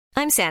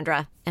I'm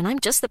Sandra, and I'm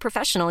just the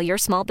professional your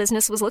small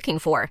business was looking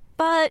for.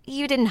 But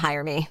you didn't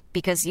hire me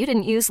because you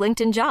didn't use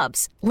LinkedIn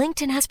Jobs.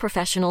 LinkedIn has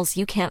professionals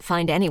you can't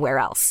find anywhere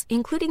else,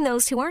 including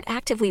those who aren't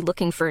actively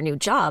looking for a new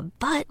job,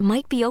 but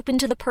might be open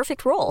to the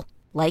perfect role,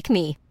 like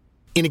me.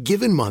 In a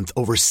given month,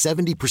 over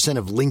 70%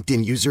 of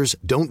LinkedIn users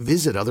don't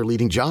visit other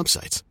leading job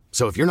sites.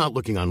 So if you're not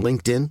looking on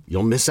LinkedIn,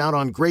 you'll miss out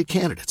on great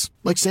candidates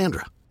like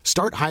Sandra.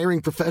 Start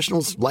hiring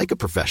professionals like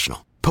a professional.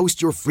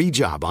 Post your free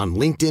job on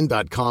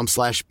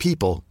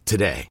linkedin.com/people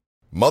today.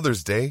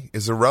 Mother's Day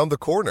is around the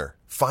corner.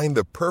 Find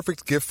the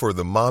perfect gift for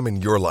the mom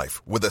in your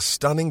life with a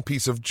stunning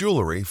piece of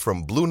jewelry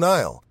from Blue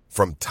Nile.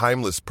 From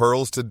timeless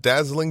pearls to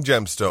dazzling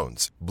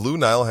gemstones, Blue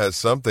Nile has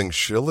something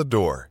she'll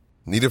adore.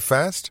 Need it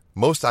fast?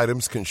 Most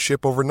items can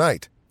ship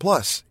overnight.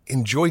 Plus,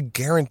 enjoy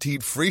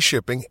guaranteed free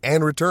shipping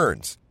and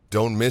returns.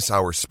 Don't miss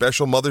our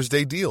special Mother's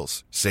Day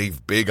deals. Save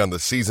big on the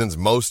season's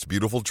most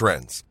beautiful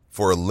trends.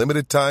 For a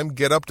limited time,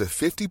 get up to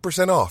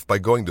 50% off by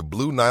going to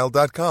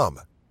BlueNile.com.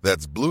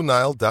 That's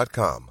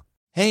BlueNile.com.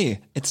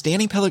 Hey, it's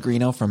Danny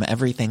Pellegrino from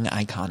Everything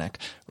Iconic.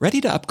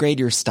 Ready to upgrade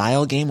your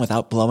style game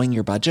without blowing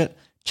your budget?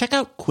 Check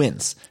out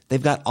Quince.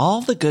 They've got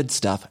all the good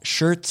stuff,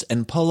 shirts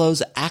and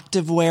polos,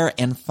 activewear,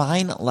 and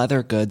fine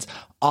leather goods,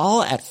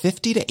 all at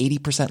 50 to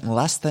 80%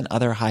 less than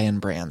other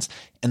high-end brands.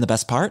 And the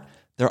best part?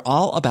 They're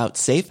all about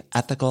safe,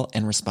 ethical,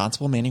 and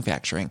responsible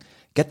manufacturing.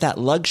 Get that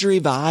luxury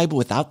vibe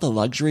without the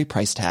luxury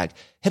price tag.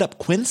 Hit up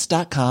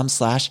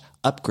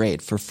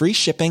quince.com/upgrade for free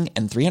shipping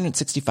and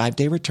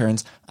 365-day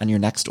returns on your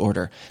next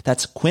order.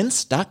 That's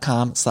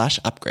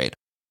quince.com/upgrade.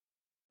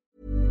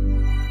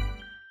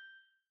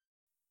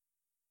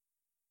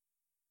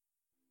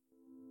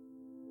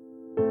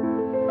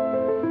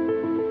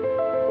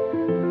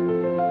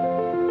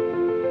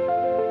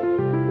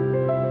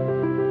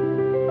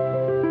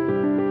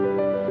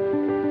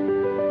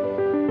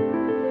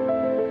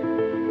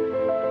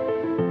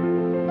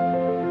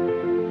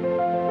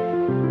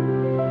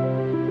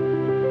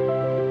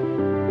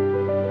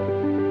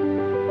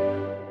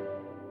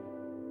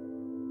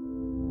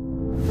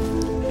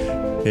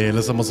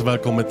 Allesammans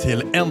välkommen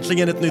till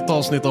äntligen ett nytt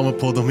avsnitt av en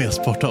podd om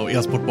e-sport av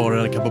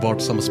e-sportbaren Kappabar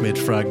tillsammans med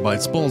Fragbite,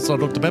 sponsrad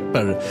Dr.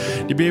 Pepper.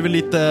 Det blev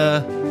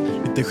lite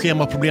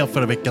schemaproblem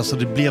förra veckan så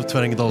det blev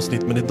tyvärr inget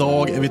avsnitt, men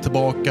idag är vi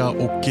tillbaka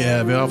och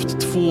vi har haft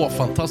 2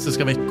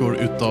 fantastiska veckor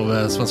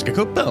utav Svenska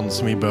Cupen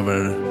som vi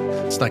behöver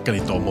snacka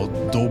lite om, och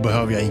då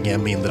behöver jag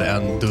ingen mindre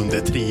än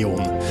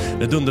Dunder-trion.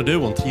 Det är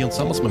Dunder-duon, trion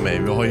tillsammans med mig.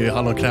 Vi har ju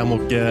Hallon Kräm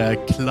och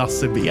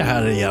Klasse B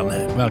här igen.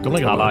 Välkomna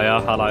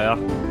grabbar. Hallå.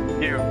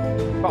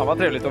 Fan vad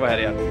trevligt att vara här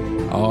igen.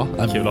 Ja,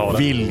 kul att ha det.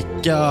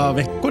 Vilka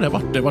veckor det har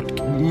varit. Det har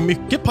varit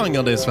mycket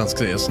pangande i svensk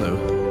CS nu.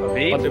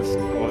 Vinst.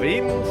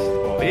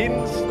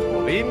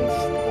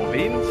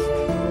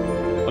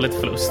 Och lite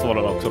förlust var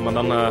det också, men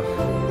den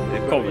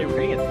kom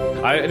ju inget.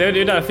 Nej, det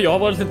är därför jag har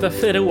varit lite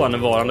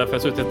frånvarande, för jag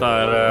har suttit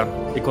där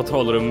i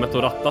kontrollrummet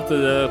och rattat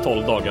i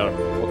 12 dagar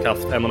och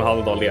haft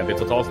 1,5 dag ledigt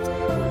totalt.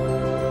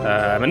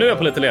 Men nu är jag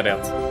på lite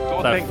ledighet.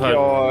 Då tänker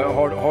jag,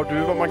 har du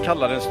vad man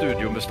kallar en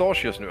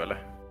studiomustasch just nu eller?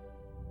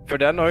 För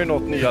den har ju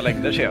nått nya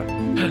längder, ser jag.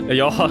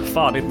 Ja,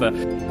 fan inte.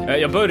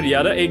 Jag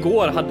började,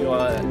 igår hade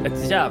jag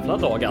ett jävla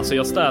dag. Alltså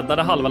jag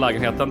städade halva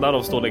lägenheten där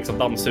de står liksom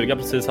dammsuga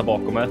precis här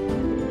bakom mig.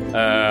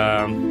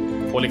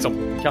 Och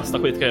liksom kasta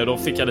skitgrejer. Då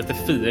fick jag lite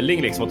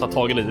feeling liksom att ta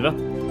tag i livet.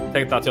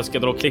 Tänkte att jag ska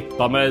dra och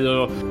klippa mig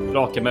och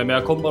raka mig, men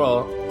jag kom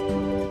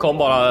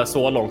bara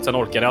så långt, sen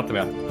orkade jag inte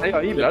mer. Nej,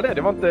 jag gillar det.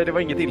 Det var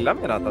inget illa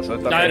menat alltså.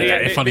 Nej, det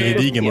är fan ingen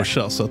digen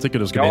morsa, så jag tycker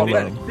du ska bli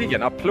en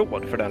verkligen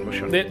applåd för den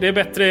morsan. Det är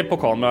bättre på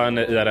kamera än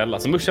IRL.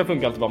 Alltså morsa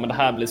funkar alltid bra, men det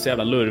här blir så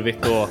jävla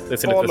lurvigt och det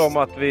ser lite... lite... om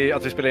att vi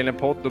spelar in en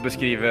podd och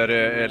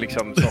beskriver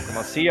liksom saker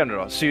man ser nu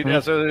då.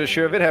 Alltså,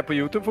 kör vi det här på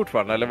YouTube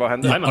fortfarande, eller vad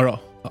händer?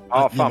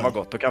 Ja, fan vad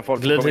gott. Då kan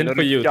folk komma in och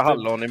rycka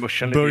hallon i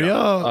morsen.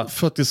 Börja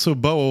faktiskt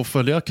subba och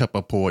följa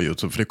Kappa på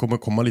YouTube, för det kommer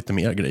komma lite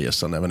mer grejer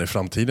sen även i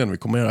framtiden. Vi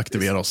kommer att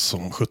aktivera oss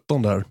som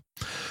 17 där.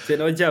 Det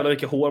är jävla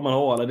mycket hår man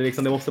har,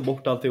 eller det måste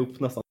bort alltihop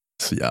nästan.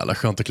 Så jävla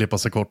skönt att klippa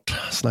sig kort,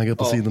 snagga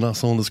på sidorna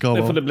som det ska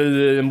vara. Det får det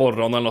bli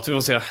imorgon eller något, vi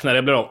får se när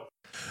det blir av.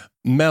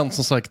 Men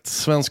som sagt,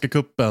 Svenska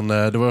Cupen, det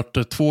har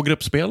varit 2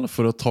 gruppspel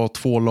för att ta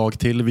 2 lag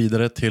till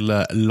vidare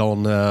till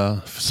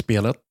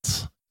LAN-spelet.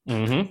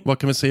 Vad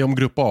kan vi säga om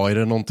grupp A? Är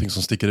det någonting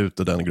som sticker ut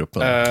i den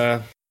gruppen?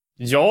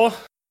 Ja,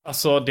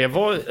 alltså det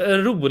var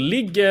en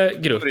rolig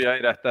grupp. Jag är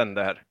i rätt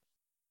ände här.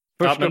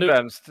 Först och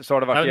främst så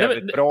har det varit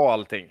jävligt bra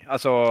allting.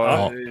 Alltså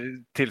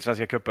till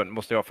Svenska Cupen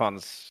måste jag fan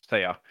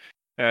säga.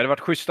 Det har varit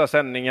schyssta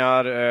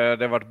sändningar,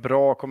 det har varit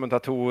bra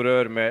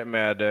kommentatorer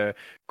med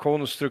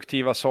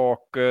konstruktiva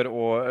saker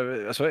och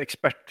alltså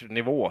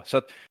expertnivå. Så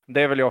att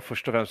det vill jag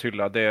först och främst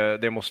hylla,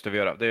 det måste vi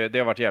göra. Det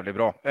har varit jävligt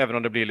bra, även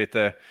om det blir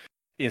lite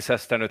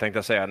incest här nu tänkte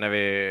jag säga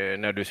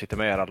när du sitter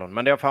med Allon.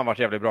 Men det har fan varit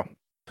jävligt bra.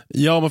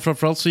 Ja, men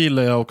framförallt så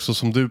gillar jag också,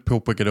 som du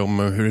påpekade om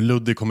hur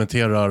Ludde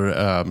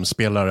kommenterar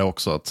spelare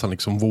också, att han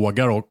liksom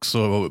vågar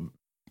också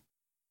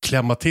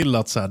klämma till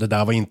att så här, det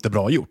där var inte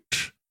bra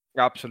gjort.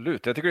 Ja,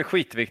 absolut. Jag tycker det är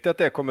skitviktigt att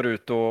det kommer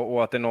ut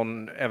och att det är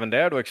någon, även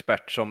där då,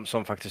 expert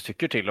som faktiskt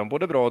tycker till om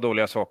både bra och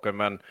dåliga saker,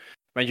 men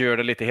men gör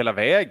det lite hela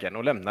vägen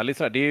och lämnar lite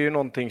sådär. Det är ju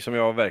någonting som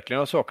jag verkligen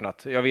har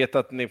saknat. Jag vet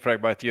att Nick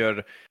Fragbite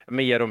gör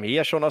mer och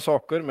mer sådana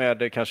saker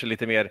med kanske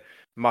lite mer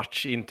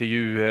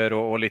matchintervjuer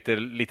och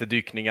lite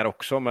dykningar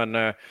också,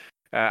 men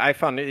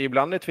fan,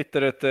 ibland är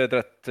Twitter ett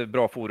rätt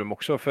bra forum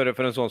också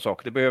för en sån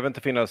sak. Det behöver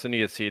inte finnas en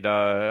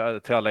nyhetssida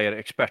till alla er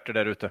experter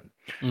där ute.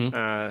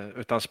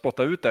 Utan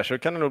spotta ut där, så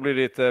kan det nog bli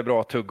lite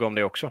bra tugg om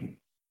det också.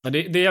 Det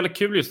är jävligt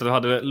kul just att du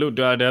hade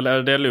Ludde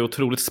Ardell. Det är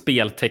otroligt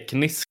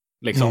speltekniskt.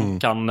 Liksom,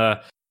 kan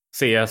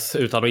ses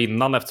utan och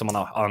innan, eftersom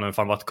han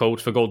har varit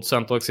coach för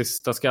Godsent och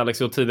Sista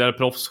Galaxy och tidigare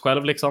proffs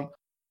själv. Liksom.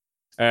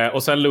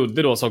 Och sen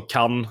Ludde då som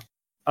kan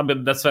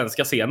den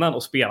svenska scenen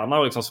och spelarna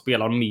och liksom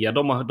spelar med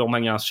dem. De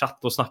hänger i hans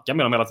chatt och snackar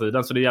med dem hela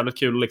tiden. Så det är jävligt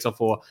kul att liksom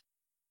få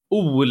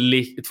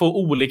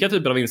två olika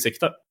typer av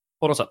insikter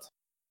på något sätt.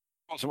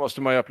 Och så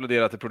måste man ju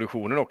applådera till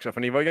produktionen också,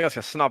 för ni var ju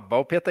ganska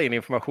snabba att peta in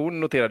information,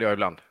 noterade jag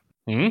ibland.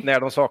 När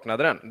de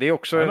saknade den. Det är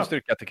också en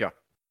styrka, tycker jag.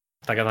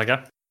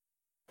 Tackar.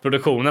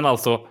 Produktionen,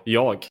 alltså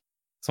jag,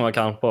 som jag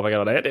kan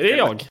påverka det. Det är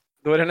jag.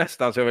 Då är det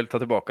nästan så jag vill ta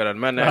tillbaka den.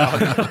 Men,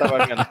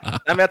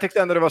 men jag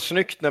tyckte ändå det var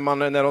snyggt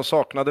när de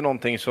saknade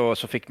någonting så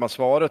fick man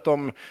svaret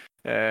om...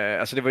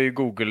 alltså det var ju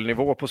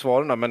Google-nivå på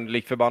svaren, men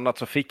likt förbannat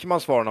så fick man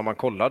svaren om man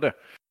kollade.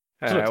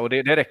 Och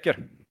det räcker.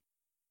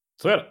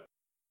 Så är det.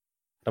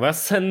 Det var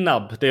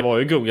snabb. Det var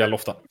ju Google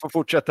ofta. Får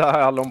fortsätta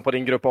Allon på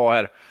din grupp A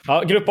här.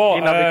 Ja, grupp A.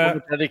 Innan vi kommer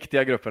till den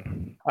riktiga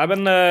gruppen. Ja,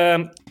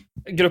 men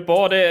grupp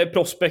A, det är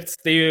Prospects.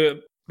 Det är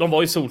ju, de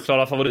var ju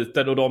solklara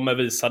favoriter och de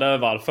visade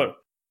varför.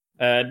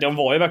 De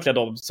var ju verkligen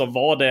de som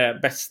var det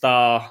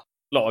bästa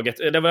laget.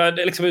 Det var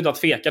liksom utan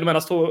att tveka.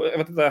 Men jag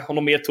vet inte om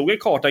de mer tog en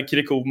karta än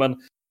Kiriko,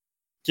 men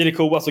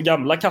Kiriko, alltså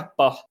gamla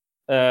Kappa,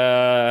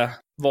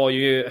 var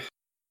ju...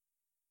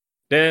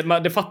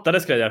 Det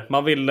fattades grejer.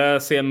 Man ville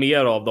se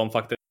mer av dem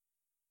faktiskt.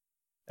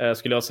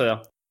 Skulle jag säga.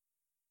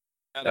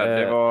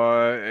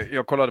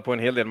 Jag kollade på en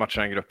hel del matcher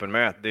i den gruppen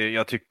med.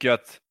 Jag tycker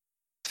att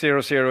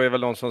 0-0 är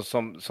väl de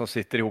som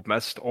sitter ihop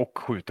mest och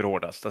skjuter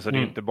hårdast. Alltså det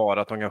är inte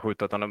bara att de kan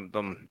skjuta, utan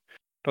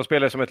de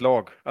spelar som ett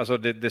lag. Alltså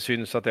det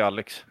syns att det är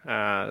Alex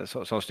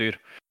som styr.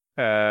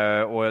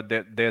 Och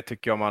det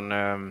tycker jag man...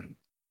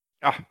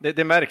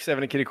 det märks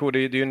även i Kiriko. Det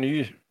är ju en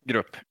ny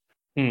grupp.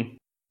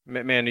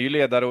 Med en ny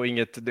ledare och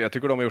inget... Jag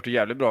tycker de har gjort det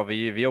jävligt bra.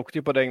 Vi åkte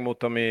ju på däng mot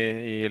dem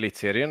i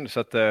elitserien, så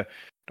att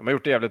de har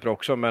gjort det jävligt bra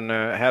också, men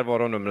här var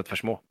de numret för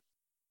små.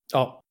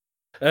 Ja.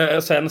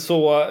 Sen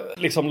så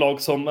liksom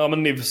lag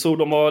som Nivso,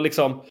 de har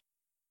liksom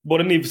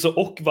både Nivso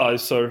och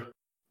Visor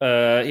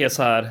är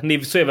så här.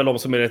 Nivso är väl de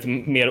som är lite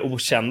mer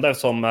okända,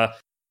 som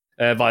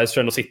Visor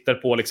ändå sitter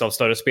på liksom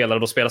större spelare.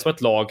 De spelar som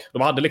ett lag.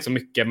 De hade liksom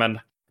mycket, men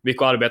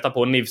mycket att arbeta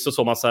på. Nivso,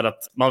 så man säger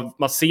att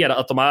man ser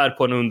att de är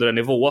på en undre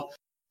nivå,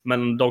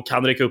 men de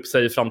kan rycka upp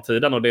sig i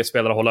framtiden, och det är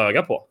spelare att hålla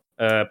öga på.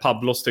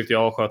 Pablos tyckte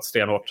jag sköt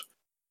stenhårt.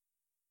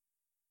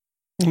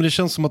 Men det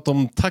känns som att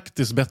de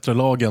taktiskt bättre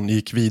lagen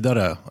gick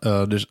vidare.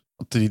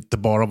 Att det inte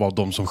bara var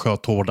de som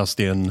sköt hårdast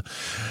i en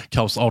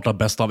kaosartad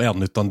bäst av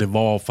en, utan det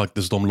var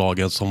faktiskt de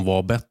lagen som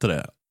var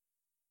bättre.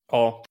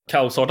 Ja,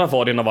 kaosartad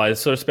var det när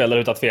Visor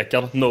spelade utan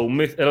tvekan.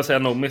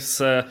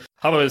 Nomis,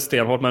 han var väl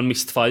stenhårt, men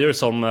Mistfire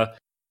som...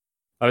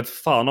 Jag vet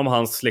fan om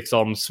hans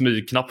liksom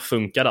smygknapp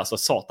funkar. Alltså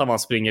satan, man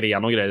springer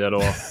igenom grejer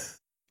och...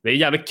 Det är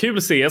jävligt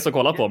kul CS att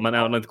kolla på, men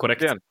är inte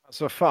korrekt.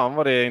 Alltså fan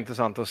vad det är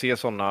intressant att se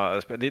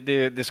sådana.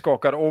 Det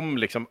skakar om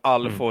liksom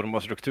all form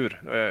och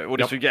struktur. Och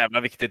det är så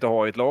jävla viktigt att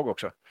ha i ett lag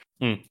också.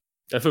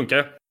 Det funkar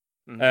ju.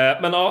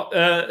 Men ja,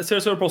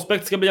 Zero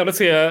Prospect ska bli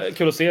jävligt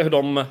kul att se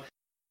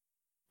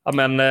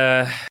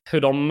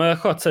hur de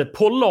sköt sig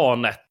på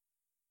lanet.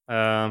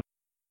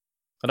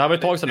 Det här var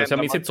ett tag sedan, så jag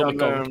minns inte så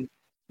mycket om.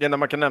 Det enda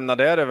man kan nämna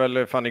där är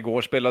väl, fan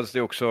igår spelades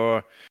det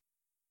också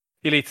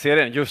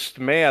elitserien just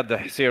med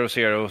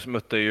 0-0,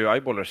 mötte ju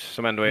Eyeballers,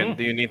 som ändå är,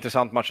 det är ju en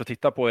intressant match att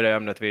titta på i det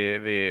ämnet vi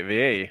är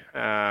i.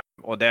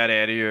 Och där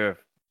är det ju,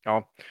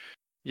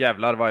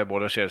 jävlar vad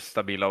Eyeballers ser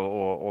stabila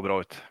och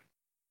bra ut.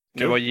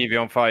 Nu var JV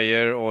on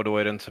fire och då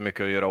är det inte så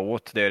mycket att göra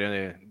åt.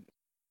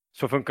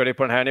 Så funkar det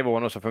på den här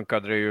nivån, och så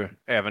funkade det ju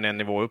även en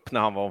nivå upp när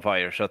han var on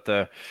fire. Så att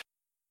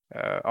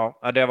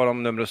det var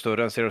de nummer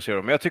större än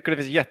 0-0. Men jag tycker det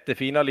finns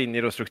jättefina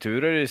linjer och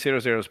strukturer i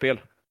 0-0-spel.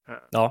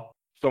 Ja.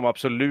 Som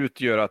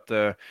absolut gör att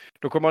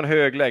då kommer man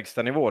hög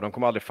lägsta nivå. De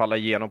kommer aldrig falla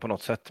igenom på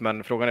något sätt.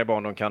 Men frågan är bara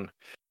om de kan...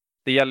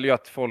 Det gäller ju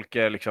att folk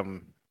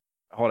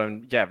har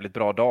en jävligt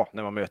bra dag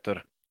när man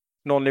möter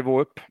någon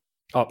nivå upp.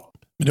 Ja.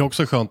 Men det är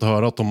också skönt att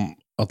höra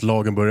att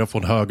lagen börjar få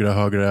en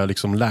högre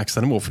liksom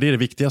lägsta nivå. För det är det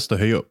viktigaste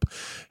att höja upp.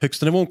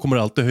 Högsta nivån kommer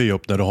alltid höja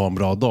upp när du har en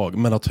bra dag.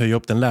 Men att höja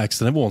upp den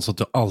lägsta nivån så att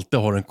du alltid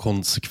har en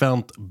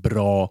konsekvent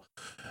bra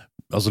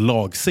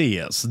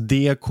lag-CS.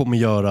 Det kommer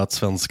göra att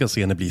svenska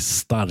scener blir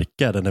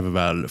starkare när vi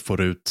väl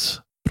får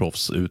ut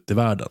proffs ut i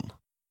världen.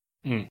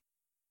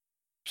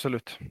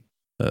 Absolut.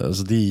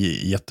 Så det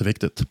är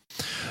jätteviktigt.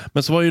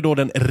 Men så var ju då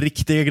den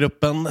riktiga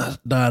gruppen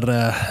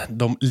där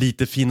de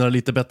lite finare,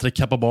 lite bättre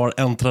Kappa Bar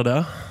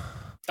äntrade.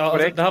 Ja,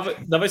 alltså,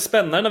 det var ju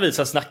spännande när vi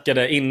så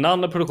snackade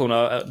innan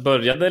produktionen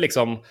började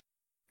liksom.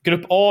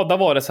 Grupp A, där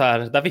var det så här,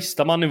 där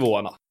visste man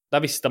nivåerna. Där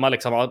visste man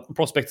liksom att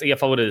Prospects är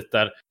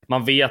favoriter.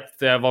 Man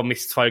vet vad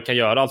Mistfire kan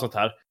göra och sånt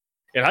här.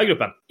 I den här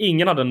gruppen,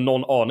 ingen hade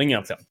någon aning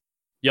egentligen.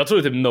 Jag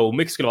trodde typ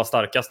Nomic skulle vara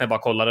starkast när jag bara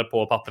kollade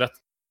på pappret.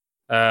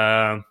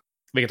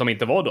 Vilket de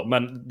inte var då.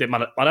 Men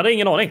man hade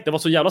ingen aning. Det var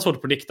så jävla svårt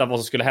att predikta vad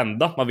som skulle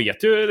hända. Man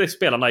vet ju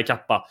spelarna i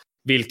Kappa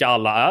vilka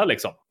alla är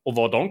liksom. Och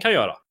vad de kan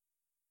göra.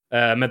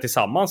 Men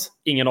tillsammans,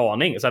 ingen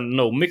aning. Sen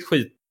Nomic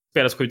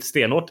spelas skjut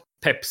stenhårt.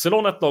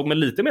 Pepsilon, ett lag med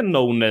lite mer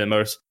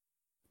no-namers.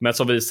 Men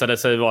som visade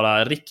sig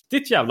vara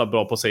riktigt jävla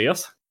bra på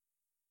CS.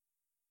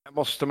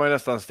 Måste man ju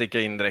nästan sticka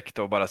in direkt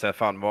och bara säga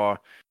fan vad...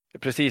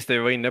 Precis det vi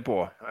var inne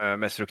på.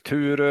 Med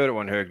strukturer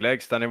och en hög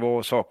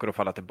lägstanivå. Saker att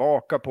falla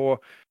tillbaka på.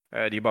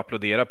 Det är bara att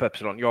applådera på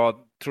Epsilon. Jag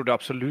trodde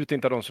absolut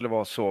inte att de skulle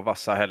vara så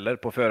vassa heller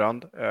på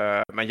förhand.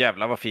 Men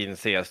jävlar vad fin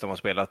CS de har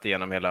spelat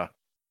genom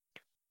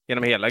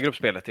hela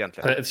gruppspelet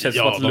egentligen. Det känns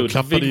som att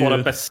Ludvig var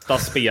den bästa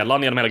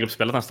spelaren genom hela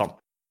gruppspelet nästan.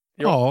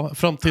 Ja,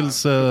 fram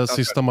tills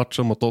sista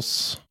matchen mot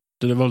oss.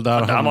 Det var väl där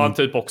han var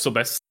typ också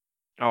bäst.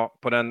 Ja,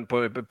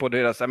 på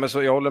deras... Men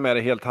så jag håller med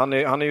dig helt. Han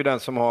är ju den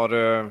som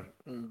har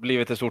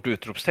blivit ett stort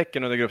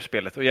utropstecken under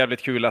gruppspelet. Och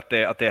jävligt kul att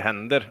det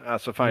händer.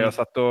 Alltså fan, jag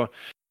satt och...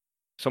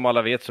 Som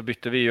alla vet så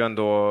bytte vi ju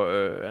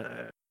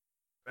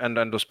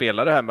ändå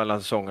spelare här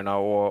mellan säsongerna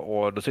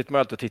och då sitter man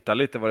alltid och tittar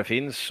lite vad det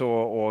finns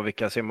och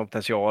vilka ser man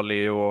potential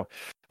i och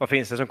vad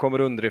finns det som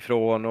kommer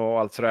underifrån och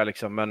allt sådär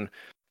liksom. Men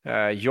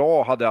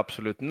jag hade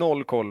absolut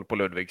noll koll på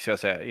Ludvig så jag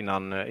säger,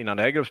 innan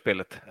det här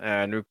gruppspelet.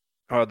 Nu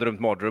har jag drömt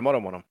mardrömmar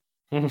om honom.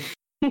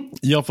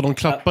 Ja, för de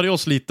klappade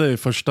oss lite i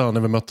första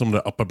när vi mötte dem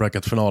där upper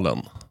bracket-finalen.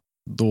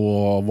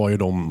 Då var ju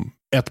de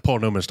ett par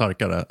nummer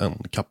starkare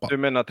än Kappa. Du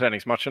menar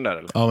träningsmatchen där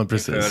eller? Ja, men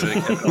precis.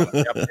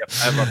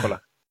 Jag bara kolla.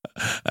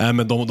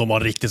 Men de var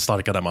riktigt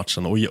starka den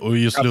matchen. Och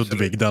just absolut.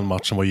 Ludvig, den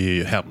matchen var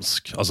ju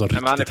hemsk. Alltså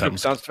riktigt hemsk. Han är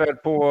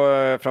fruktansvärd på,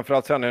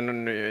 framförallt sen,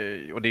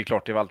 och det är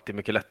klart det var alltid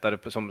mycket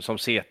lättare som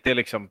CT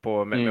liksom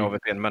med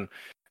AVP, men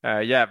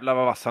jävlar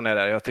vad vass han är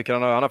där. Jag tycker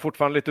han har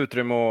fortfarande lite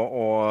utrymme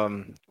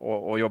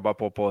att jobba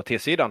på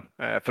T-sidan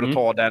för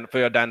att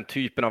göra den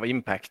typen av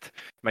impact.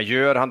 Men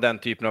gör han den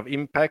typen av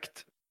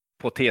impact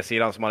på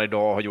T-sidan som han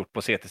idag har gjort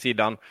på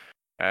CT-sidan,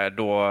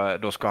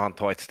 då ska han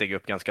ta ett steg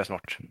upp ganska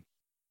snart.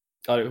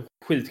 Ja, det är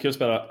skitkul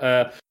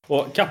spelare.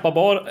 Och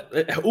Kappabar,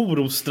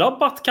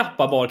 orosdrabbat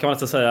Kappabar kan man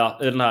nästan säga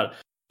i den här.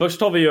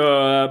 Först har vi ju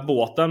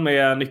båten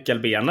med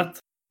nyckelbenet.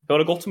 Hur har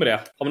det gått med det?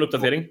 Har en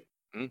uppdatering?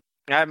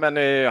 Nej,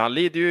 men han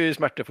lider ju i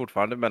smärta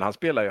fortfarande, men han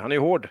spelar ju. Han är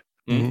ju hård.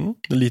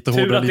 Lite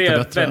hårdare, att lite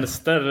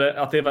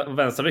bättre. Att det är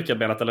vänster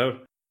nyckelbenet, eller hur? Jag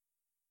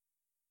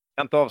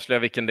kan inte avslöja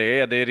vilken det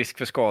är. Det är risk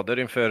för skador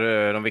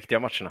inför de viktiga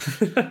matcherna.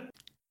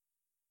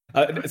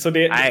 Så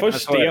det är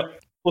först det.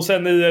 Och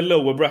sen i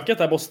lower bracket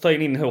där måste ta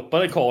in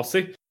inhoppare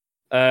Kasi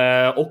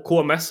och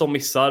KMS som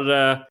missar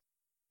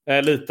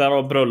lite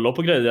av bröllop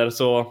och grejer.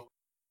 Så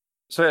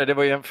är det. Det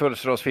var ju en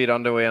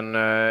födelsedagsfirande och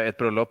ett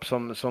bröllop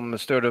som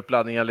störde upp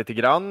laddningen lite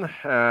grann.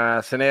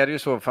 Sen är det ju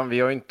så, fan, det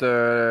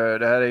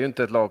här är ju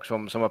inte ett lag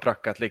som har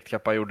prackat likt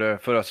Kappa gjorde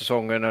förra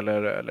säsongen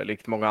eller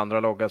likt många andra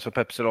lag, alltså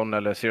Pepsilon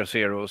eller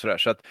 0-0 och sådär.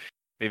 Så att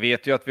vi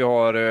vet ju att vi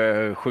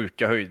har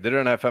sjuka höjder i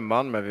den här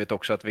femman, men vi vet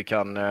också att vi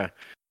kan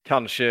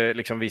kanske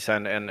liksom visa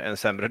en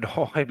sämre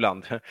dag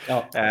ibland.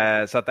 Ja.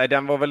 Så att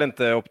den var väl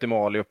inte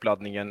optimal i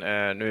uppladdningen.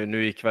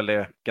 Nu gick väl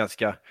det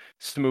ganska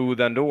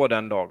smooth ändå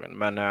den dagen,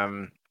 men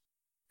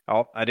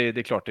ja, det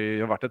är klart, det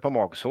har varit ett par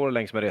magsår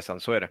längs med resan,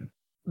 så är det.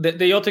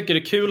 Det jag tycker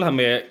är kul här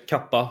med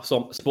Kappa,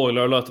 som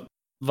spoiler alert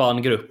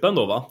vann gruppen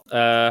då, va?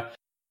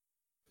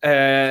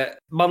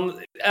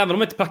 Även om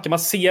man inte prackar, man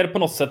ser på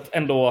något sätt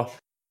ändå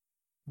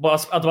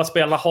att de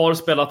spelarna har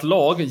spelat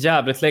lag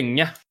jävligt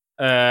länge.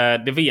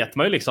 Det vet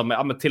man ju liksom,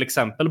 ja, till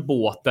exempel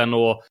båten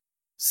och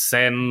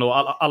sen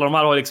och alla de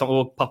här har liksom,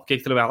 och Pupcake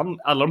till och med,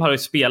 alla de här har ju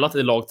spelat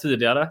i lag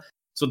tidigare.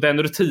 Så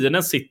den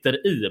rutinen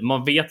sitter i.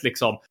 Man vet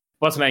liksom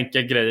bara en sån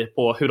enkel grej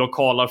på hur de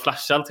kallar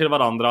flashar till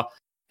varandra,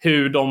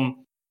 hur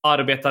de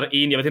arbetar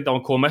in. Jag vet inte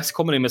om KMS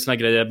kommer in med sina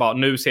grejer, bara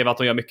nu ser vi att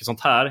de gör mycket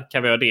sånt här,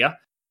 kan vi göra det?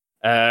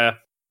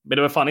 Men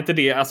det var fan inte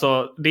det.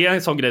 Alltså, det är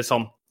en sån grej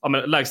som, ja,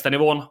 men lägsta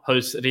nivån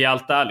höjs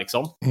rejält där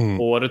liksom,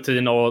 och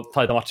rutin och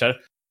tajta matcher.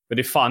 Men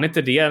det är fan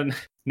inte det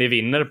ni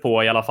vinner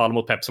på, i alla fall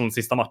mot Pepsi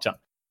sista matchen.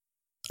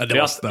 Ja, det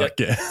var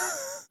starkt.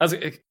 Alltså,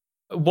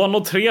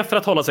 1-3 för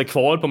att hålla sig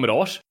kvar på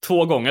Mirage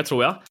 2 gånger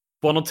tror jag.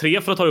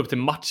 1-3 för att ta upp till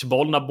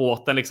matchboll när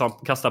båten liksom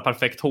kastar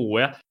perfekt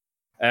HE.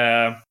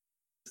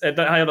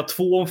 Den här jävla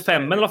 2-5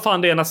 eller vad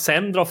fan det är när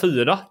sen drar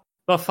 4.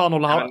 Vad fan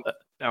håller han?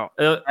 Ja.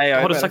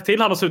 Har du sagt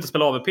till han att sluta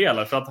spela AVP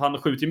eller? För att han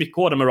skjuter ju mycket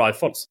hårdare med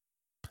rifles.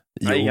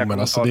 Jo, men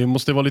alltså det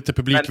måste vara lite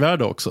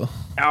publikvärde också.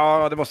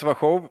 Ja, det måste vara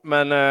show,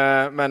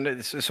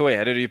 men så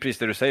är det. Det är ju precis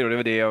det du säger, och det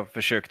är det jag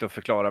försökt att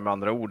förklara med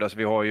andra ord. Alltså,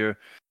 vi har ju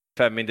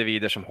 5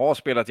 individer som har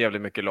spelat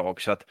jävligt mycket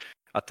lag, så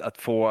att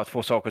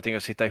få saker och ting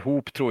att sitta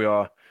ihop, tror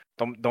jag.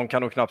 De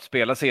kan nog knappt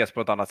spela CS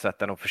på ett annat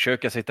sätt än att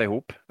försöka sitta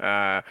ihop.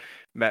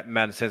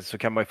 Men sen så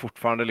kan man ju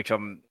fortfarande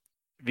liksom,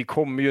 vi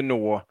kommer ju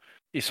nå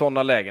i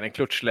sådana lägen, en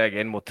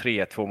klutchläge 1 mot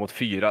 3, 2 mot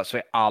 4, så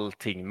är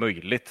allting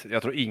möjligt.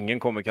 Jag tror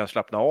ingen kan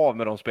slappna av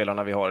med de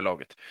spelarna vi har i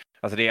laget.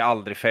 Alltså det är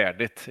aldrig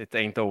färdigt. It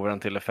ain't over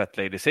until a fat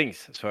lady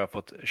sings. Så har jag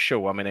fått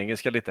showa min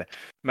engelska lite.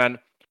 Men,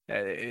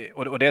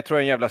 och det tror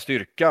jag är en jävla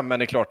styrka, men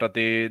det är klart att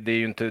det är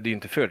ju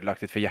inte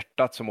fördelaktigt för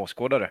hjärtat som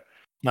åskådare.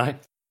 Nej.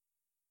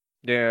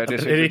 Det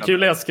är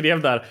kul att jag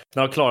skrev där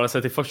när de klarade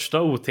sig till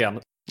första OT:n.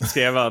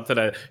 Skrev jag till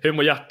dig, hur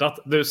mår hjärtat?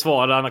 Du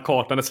svarar när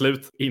kartan är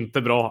slut,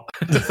 inte bra.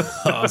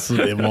 Alltså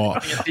det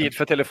var... Ingen tid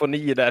för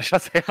telefoni där, så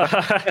att säga.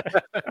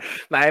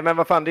 Nej, men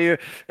vad fan, det är ju...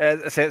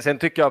 Sen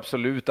tycker jag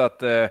absolut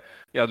att...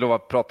 jag lovar,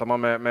 pratar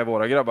man med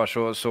våra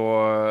grabbar så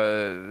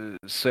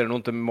är det nog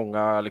inte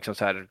många liksom,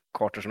 så här,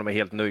 kartor som de är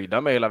helt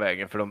nöjda med hela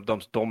vägen. För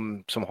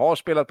de som har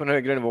spelat på en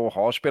högre nivå,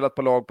 har spelat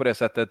på lag på det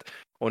sättet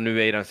och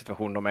nu är i den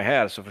situation de är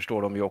här, så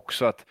förstår de ju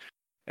också att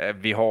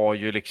vi har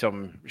ju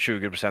liksom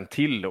 20%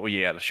 till att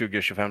ge,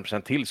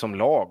 20-25% till som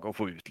lag att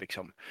få ut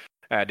liksom.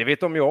 Det vet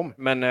de ju om,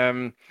 men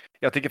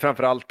jag tycker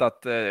framförallt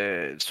att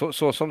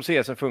så som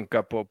CS:en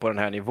funkar på den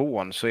här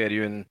nivån så är det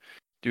ju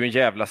en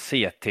jävla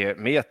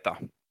CT-meta.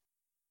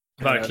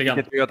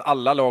 Verkligen. Det är att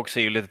alla lag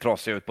ser ju lite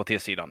trasiga ut på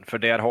T-sidan, för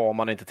där har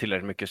man inte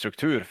tillräckligt mycket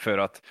struktur för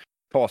att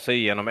ta sig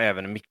igenom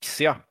även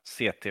mixiga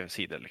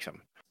CT-sidor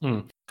liksom.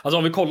 Alltså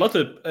om vi kollar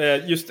typ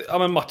just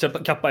matchen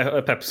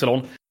Kappa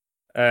Pepsilon.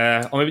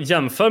 Om vi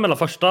jämför mellan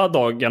första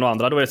dagen och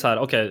andra, då är det så här,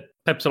 okej,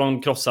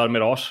 Pepsilon krossar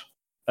Mirage.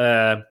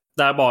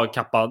 Där bara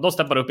Kappa, de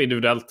steppar upp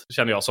individuellt,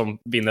 känner jag, som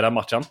vinner den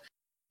matchen.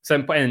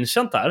 Sen på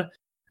Ancient där,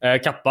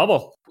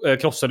 Kappa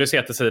krossade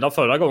CT-sidan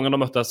första gången de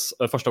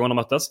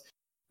möttes.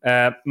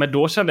 Men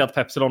då kände jag att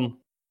Pepsilon,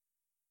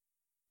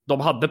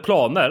 de hade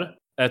planer,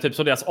 typ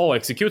så deras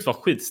A-execute var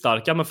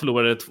skitstarka men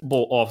förlorade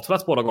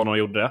avtvärt båda gångerna de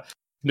gjorde det.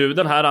 Nu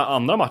den här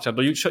andra matchen,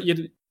 då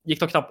gick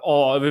de knappt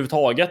A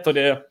överhuvudtaget, och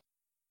det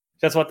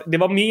känns som att det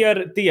var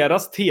mer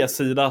deras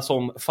T-sida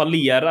som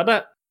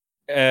fallerade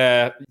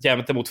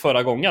jämt emot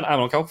förra gången. Även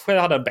om de kanske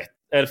hade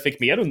fick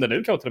mer under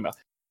nu, kanske till och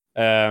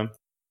med.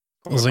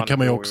 Och sen kan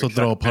man ju också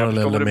dra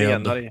paralleller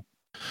med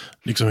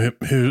liksom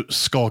hur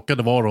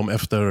skakade var de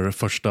efter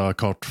första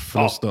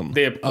kartförlusten. Ja,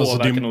 det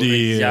påverkar nog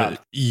det är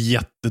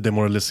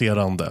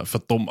jättedemoraliserande. För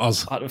att de,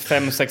 alltså...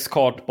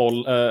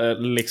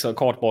 5-6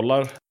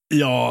 kartbollar.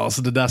 Ja,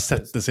 alltså det där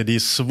sätter sig. Det är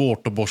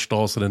svårt att borsta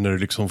av sig när du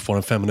liksom får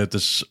en 5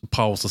 minuters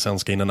paus och sen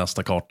ska in i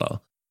nästa karta.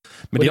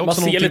 Men det är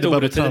också någonting du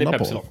behöver träna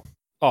på.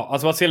 Ja,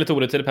 alltså man ser lite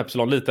orättid i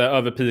Pepsilon, lite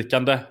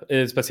överpikande,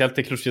 speciellt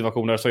i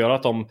klutsituationer, så gör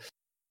att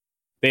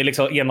det är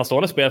liksom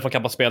enastående spel för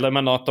Kappa-spelare,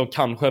 men att de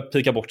kanske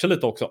pikar bort sig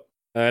lite också.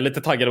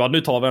 Lite taggade,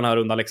 nu tar vi den här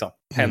rundan liksom.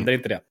 Händer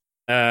inte det.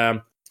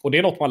 Och det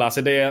är något man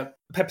läser. Det är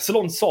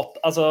Pepsilon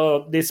alltså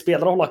det är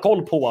spelare att hålla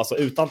koll på, alltså,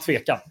 utan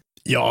tvekan.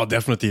 Ja,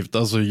 definitivt.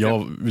 Alltså,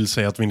 jag vill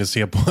säga att vill ni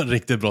se på en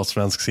riktigt bra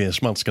svensk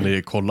seriesmatch ska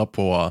ni kolla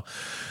på...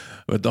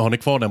 Har ni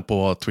kvar den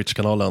på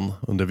Twitch-kanalen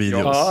under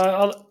videos?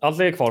 Ja, allt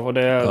är kvar och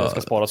det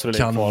ska sparas. Så det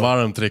kan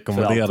varmt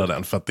rekommendera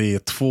den, för att det är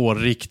 2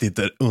 riktigt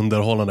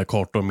underhållande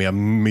kartor med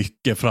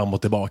mycket fram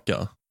och tillbaka.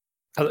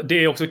 Alltså,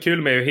 det är också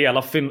kul med hur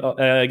hela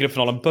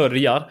gruppfinalen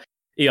börjar.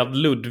 Är att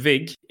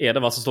Ludvig är det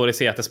vad som står i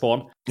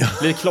CT-span.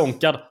 Blir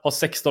klonkad, har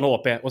 16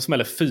 HP och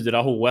smäller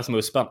 4 HS med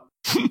uspen.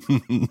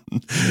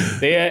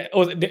 Det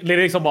är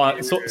liksom bara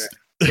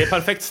det är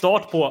perfekt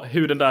start på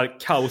hur den där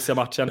kaosiga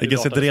matchen. Jag kan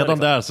säga redan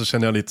där så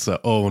känner jag lite så,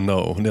 oh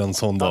no, det är en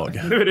sån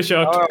dag. Nu är det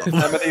kört. Ja,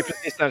 nej, men det är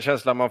precis den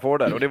känslan man får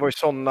där. Och det var ju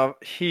sådana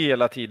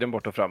hela tiden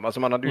bort och fram. Alltså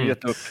man hade ju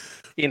gett upp,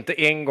 inte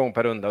 1 gång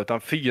per runda,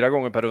 utan 4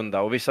 gånger per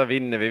runda. Och vissa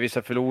vinner vi,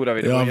 vissa förlorar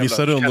vi. Ja,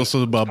 vissa rundor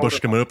så bara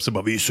börskar man upp sig,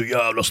 bara vi är så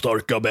jävla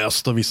starka och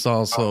bäst. Och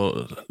vissa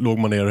så låg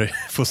man ner i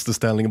första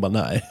ställningen och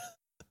bara nej.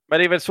 Men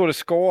det är väl så det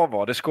ska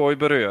vara. Det ska ju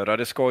beröra,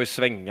 det ska ju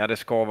svänga, det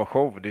ska vara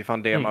show. Det är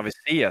fan det man vill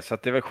se. Så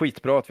att det är väl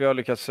skitbra att vi har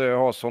lyckats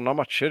ha sådana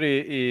matcher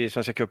i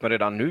Svenska cupen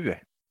redan nu.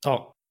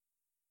 Ja.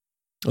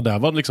 Och det här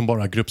var liksom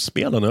bara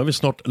gruppspelen. Nu har vi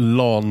snart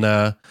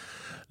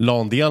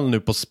LAN-del nu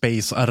på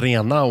Space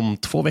Arena. Om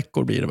 2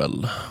 veckor blir det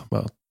väl.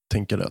 Jag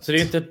tänker det. Så det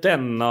är inte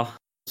denna,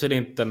 så det är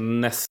inte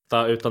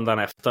nästa, utan den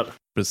efter.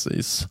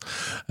 Precis.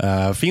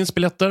 Finns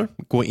biljetter.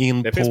 Gå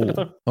in det på... Finns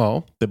biljetter.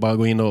 Ja, det är bara att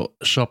gå in och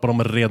köpa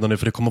dem redan nu,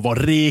 för det kommer vara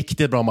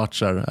riktigt bra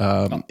matcher.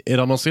 Är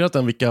det annonserat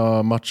än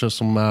vilka matcher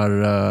som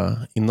är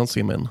innan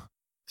semin?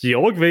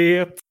 Jag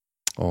vet.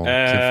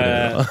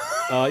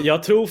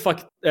 Jag tror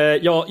faktiskt...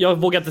 jag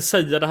vågar inte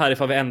säga det här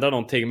ifall vi ändrar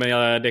någonting,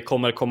 men det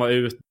kommer komma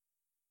ut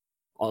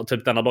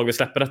typ denna dag vi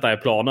släpper detta i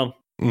planen.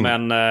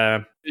 Men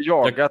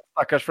jagat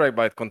stackars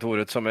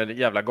Fragbite-kontoret som en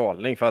jävla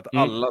galning, för att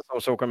alla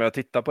som kommer att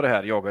titta på det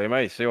här jagar ju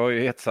mig, så jag har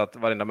ju hetsat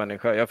varenda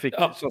människa. Jag fick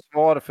som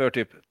svar för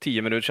typ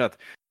 10 minuter sedan att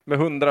med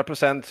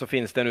 100% så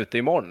finns den ute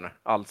imorgon,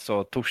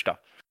 alltså torsdag.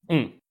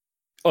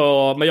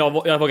 Men jag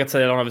vågar inte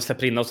säga det när vi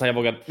släpper in, och så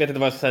jag vet inte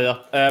vad jag ska säga.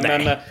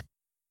 Men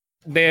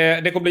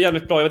det kommer bli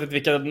jävligt bra. Jag vet inte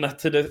vilka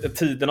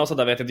tiderna och så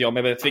där vet inte jag,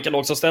 men jag vet vilka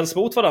lag som ställs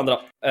mot varandra.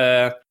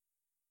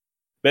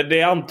 Men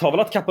det antar väl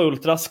att Kappa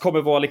Ultras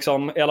kommer vara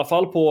liksom i alla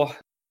fall på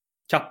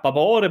Kappa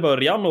Bar i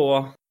början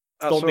och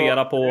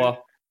ståndera på...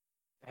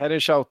 Här är en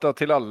shoutout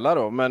till alla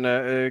då,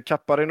 men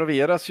Kappa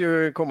renoveras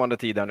ju kommande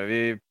tid här nu.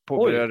 Vi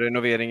påbörjar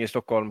renovering i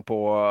Stockholm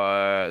på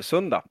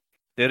söndag.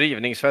 Det är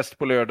rivningsfest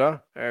på lördag.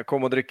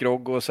 Kom och drick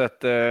grogg och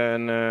sätt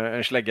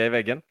en slägga i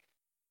väggen.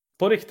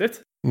 På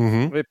riktigt.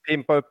 Vi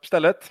pimpar upp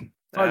stället.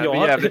 Det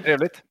är jävligt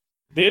trevligt.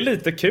 Det är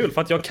lite kul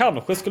för att jag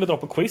kanske skulle dra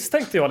på quiz,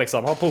 tänkte jag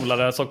liksom. Ha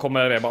polare som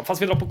kommer,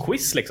 fast vi drar på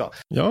quiz liksom.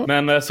 Ja.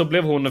 Men så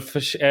blev hon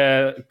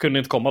kunde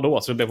inte komma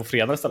då, så det blev på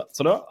fredag istället.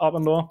 Så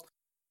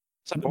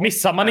då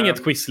missar man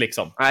inget quiz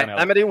liksom. Nej,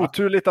 men det är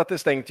oturligt att det är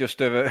stängt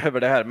just över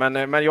det här.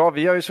 Men ja,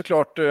 vi har ju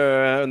såklart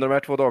under de här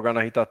 2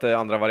 dagarna hittat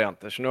andra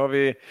varianter. Så nu har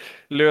vi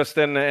löst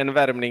en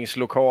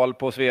värmningslokal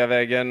på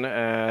Sveavägen,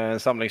 en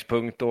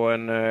samlingspunkt och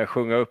en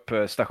sjunga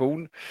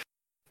upp-station.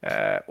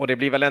 Och det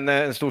blir väl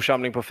en stor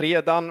samling på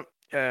fredagen.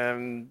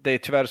 Det är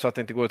tyvärr så att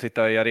det inte går att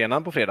titta i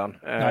arenan på fredagen.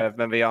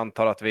 Men vi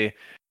antar att vi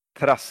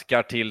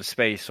traskar till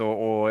Space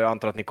och jag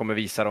antar att ni kommer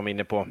visa dem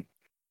inne på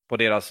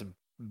deras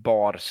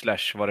bar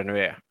 / vad det nu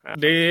är.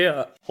 Det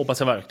hoppas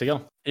jag verkligen.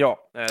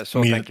 Ja,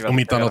 så tänker vi. Om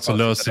inte annat så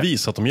löser vi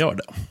så att de gör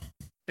det.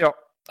 Ja,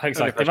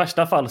 exakt. I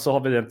värsta fall så har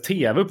vi en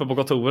tv uppe på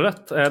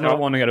kontoret. Några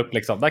våningar upp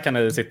liksom. Där kan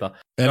ni sitta.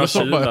 Eller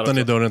så bara öppnar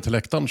ni dörren till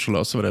läktaren så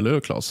löser vi det, eller hur,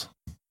 Claes?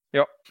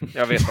 Ja,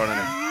 jag vet vad den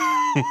är.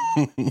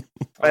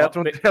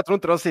 Jag tror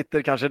inte de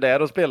sitter kanske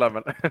där och spelar,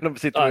 men de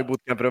sitter i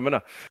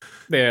bootcamprummen.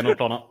 Det är nog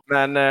planen.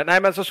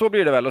 Men så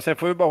blir det väl. Och sen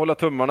får vi bara hålla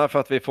tummarna för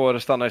att vi får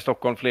stanna i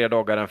Stockholm fler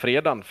dagar än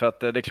fredagen. För att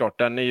det är klart,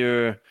 den är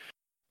ju...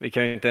 Vi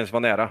kan ju inte ens vara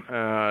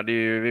nära.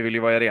 Vi vill ju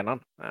vara i arenan.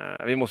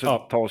 Vi måste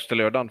ta oss till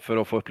lördagen för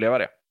att få uppleva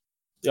det.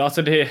 Ja,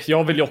 alltså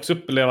jag vill ju också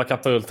uppleva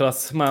Kappa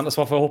Ultras. Men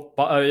så man får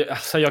hoppa...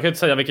 Alltså jag kan inte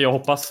säga vilka jag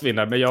hoppas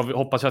vinner, men jag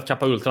hoppas ju att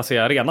Kappa Ultras är i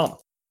arenan.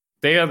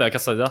 Det är det jag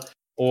kan säga.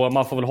 Och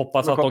man får väl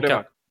hoppas att de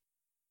kan...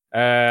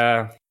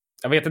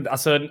 jag vet inte,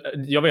 alltså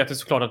jag vet ju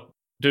såklart att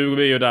du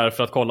är ju där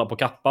för att kolla på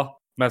Kappa,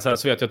 men sen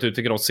så vet jag att du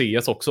tycker om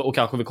CS också och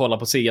kanske vill kolla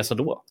på CS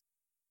då.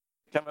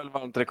 Jag kan väl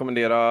varmt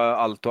rekommendera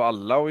allt och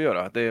alla att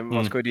göra.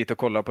 Man ska ju dit och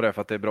kolla på det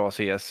för att det är bra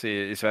CS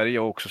i Sverige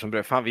och också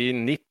som fan, vi är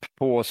NIP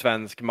på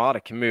svensk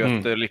mark,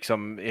 möter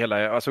liksom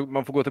hela, alltså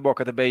man får gå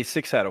tillbaka till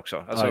basics här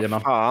också. Alltså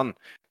fan,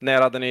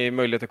 när hade ni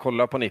möjlighet att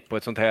kolla på NIP på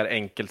ett sånt här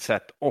enkelt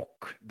sätt och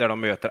där de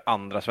möter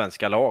andra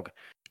svenska lag?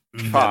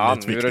 Fan,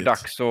 nu är det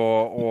dags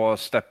att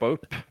steppa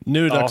upp. Nu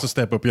är det dags att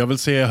steppa upp. Jag vill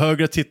se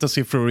högre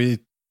tittarsiffror i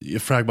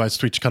Fragbytes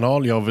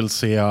Twitch-kanal. Jag vill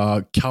se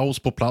kaos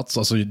på plats.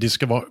 Alltså, det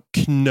ska vara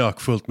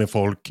knökfullt med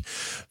folk.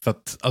 För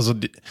att alltså,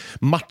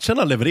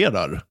 matcherna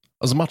levererar.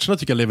 Alltså matcherna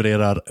tycker jag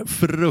levererar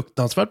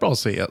fruktansvärt bra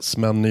CS.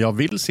 Men jag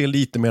vill se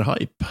lite mer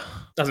hype.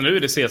 Alltså nu är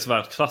det CS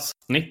världsklass.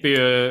 NIP är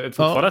ju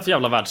fortfarande ett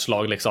jävla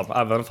världslag liksom.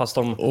 Även fast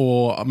de...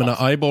 Och jag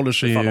menar,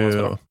 Eyeballers är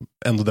ju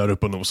ändå där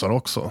uppe och nosar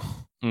också.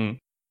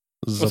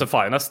 Och så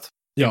Finest.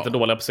 Inte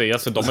dåliga på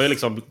CS. Så de har ju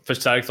liksom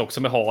förstärkt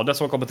också med Hade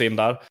som har kommit in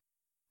där.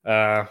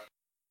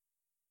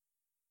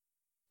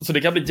 Så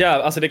det kan bli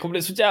det kommer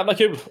bli så jävla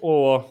kul.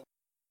 Och,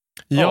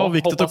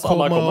 viktigt att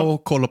komma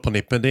och kolla på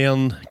NIP. Det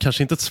är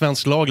kanske inte ett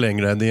svenskt lag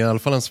längre. Det är i alla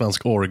fall en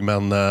svensk org,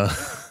 men...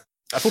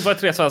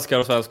 fortfarande 3 svenskar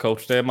och svensk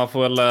coach. Man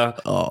får väl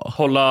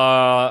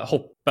hålla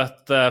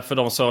hoppet för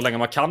dem så länge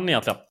man kan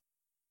egentligen.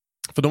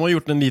 För de har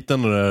gjort en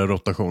liten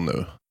rotation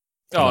nu.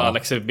 Ja,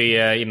 Alex B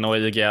är inne och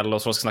IGL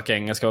och så ska snacka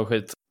engelska och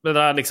skit. Det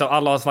där liksom,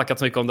 alla har snackat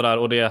så mycket om det där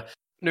och det...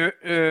 Nu,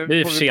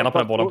 vi är försena på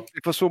den bollen.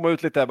 Vi får zooma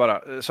ut lite där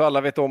bara. Så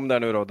alla vet om det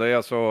nu då. Det är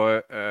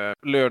alltså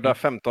lördag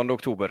 15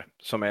 oktober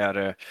som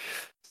är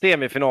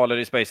semifinaler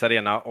i Space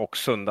Arena och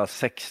söndag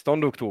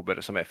 16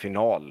 oktober som är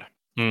final.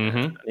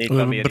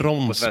 Och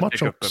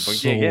bronsmatch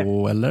också,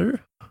 eller?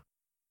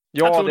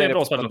 Ja, det är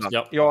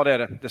bronsmatch. Ja, det är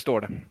det. Det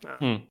står det.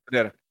 Det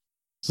är det.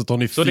 Så tar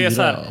ni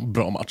 4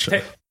 bra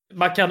matcher.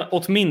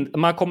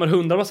 Man kommer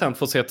 100%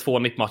 få se 2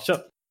 NIP-matcher.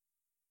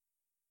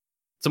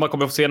 Så man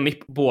kommer få se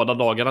NIP båda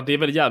dagarna. Det är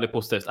väl jävligt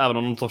positivt, även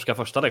om de torskar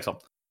första liksom.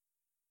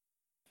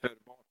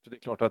 Det är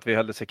klart att vi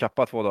hellre ser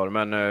Kappa 2 dagar,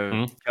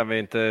 men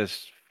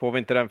får vi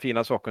inte den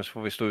fina saken så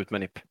får vi stå ut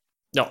med NIP.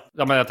 Ja,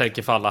 men jag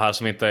tänker för alla här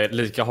som inte är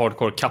lika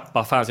hardcore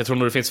Kappa-fans. Jag tror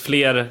nog det finns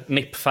fler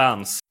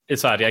NIP-fans i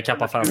Sverige än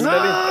Kappa-fans.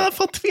 Jag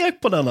får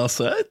tvek på den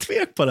alltså. Jag är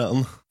tvek på den.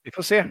 Vi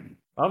får se.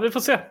 Ja, vi får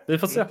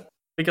se.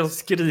 Vilka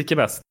skriker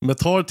bäst. Men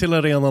ta till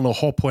arenan och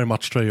ha på er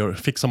matchtröjor.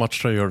 Fixa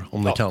matchtröjor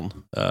om ni kan.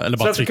 Eller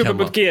bara tryck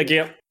hemma.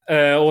 GG.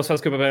 Och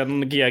Svenska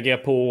cupen GG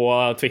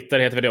på Twitter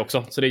heter vi det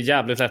också. Så det är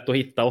jävligt lätt att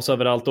hitta oss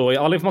överallt. Och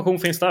all information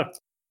finns där.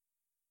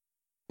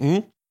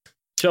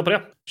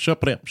 Kör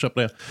på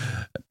det.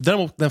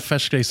 Däremot en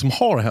färsk grej som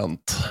har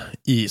hänt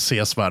i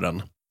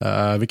CS-världen.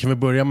 Vi kan väl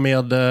börja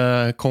med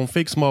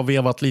Config som har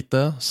vevat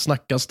lite.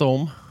 Snackas det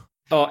om.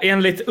 Ja,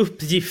 enligt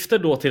uppgifter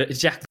då till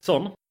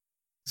Jackson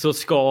så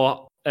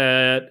ska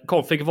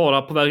Config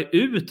vara på väg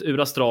ut ur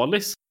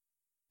Astralis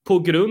på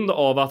grund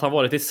av att han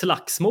varit i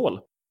slagsmål.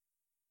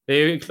 Det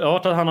är ju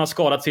klart att han har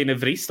skadat sin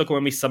vrist och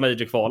kommer missa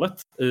Major-kvalet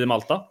i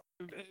Malta.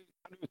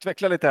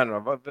 Utveckla lite här nu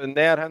då.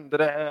 När hände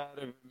det här?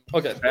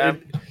 Okay.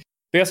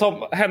 Det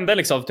som hände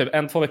liksom typ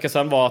 1-2 veckor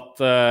sedan var att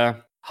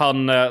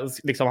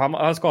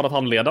han skadat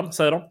handleden,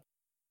 säger de.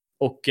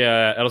 Och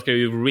eller skrev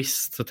ju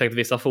wrist, så tänkte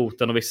vissa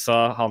foten och vissa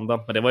handen.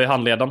 Men det var ju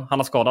handleden han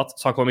har skadat,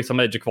 så han kommer missa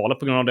Major-kvalet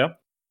på grund av det.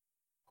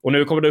 Och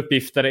nu kommer det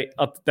uppgifter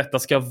att detta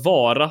ska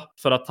vara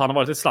för att han har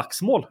varit i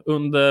slagsmål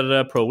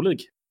under Pro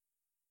League.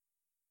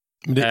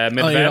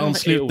 Är det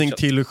anslutning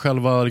till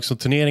själva liksom,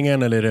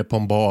 turneringen eller är det på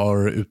en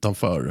bar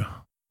utanför?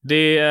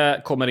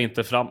 Det kommer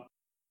inte fram.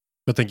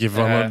 Jag tänker, i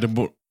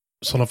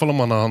sådana fall om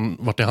man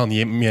har varit i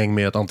handgäng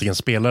med antingen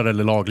spelare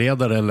eller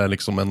lagledare eller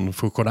liksom en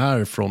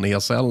funktionär från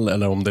ESL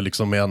eller om det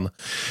liksom är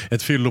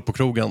ett fyllo på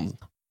krogen.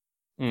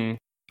 Mm.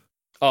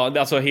 Ja,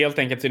 alltså helt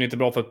enkelt är det inte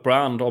bra för ett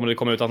brand om det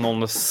kommer ut att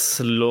någon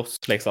slåss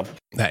liksom.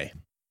 Nej.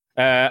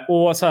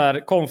 Och så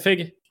här,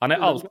 Config, han är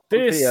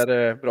alltid...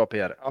 Bra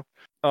PR.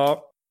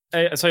 Ja.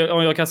 Så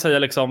om jag kan säga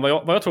liksom,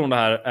 vad jag tror om det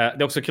här, det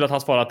är också kul att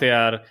han svarar att det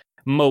är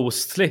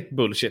mostly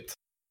bullshit.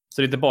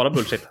 Så det är inte bara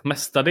bullshit,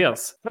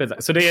 mestadels.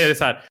 Så det är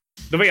så här,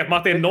 då vet man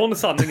att det är någon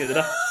sanning i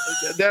det.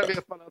 Där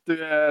vet man att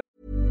du är...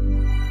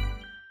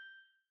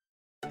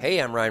 Hey,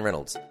 I'm Ryan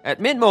Reynolds. At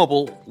Mint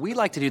Mobile, we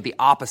like to do the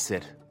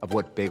opposite of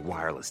what Big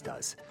Wireless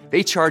does.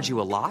 They charge you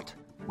a lot,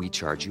 we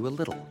charge you a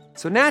little.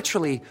 So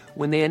naturally,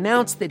 when they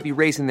announced they'd be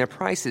raising their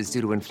prices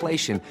due to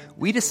inflation,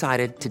 we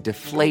decided to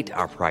deflate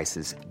our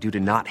prices due to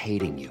not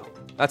hating you.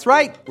 That's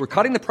right. We're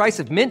cutting the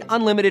price of Mint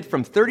Unlimited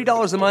from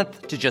 $30 a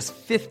month to just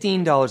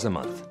 $15 a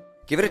month.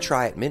 Give it a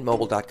try at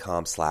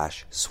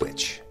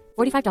mintmobile.com/switch.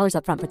 $45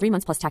 up front for 3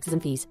 months plus taxes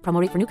and fees.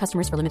 Promo rate for new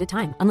customers for limited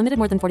time. Unlimited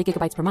more than 40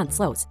 gigabytes per month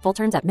slows. Full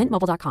terms at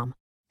mintmobile.com.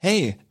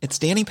 Hey,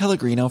 it's Danny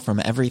Pellegrino from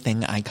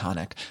Everything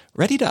Iconic.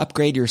 Ready to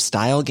upgrade your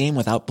style game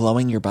without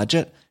blowing your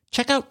budget?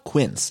 Check out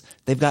Quince.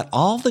 They've got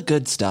all the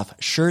good stuff,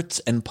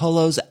 shirts and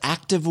polos,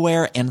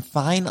 activewear and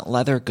fine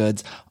leather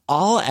goods,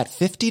 all at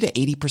 50 to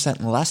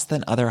 80% less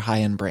than other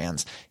high-end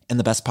brands. And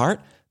the best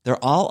part?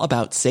 They're all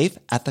about safe,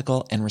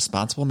 ethical and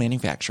responsible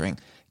manufacturing.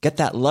 Get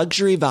that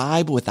luxury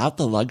vibe without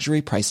the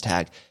luxury price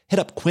tag. Hit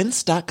up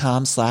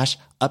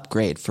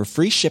quince.com/upgrade for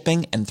free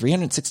shipping and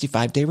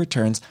 365-day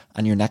returns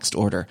on your next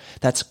order.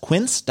 That's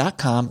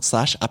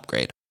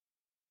quince.com/upgrade.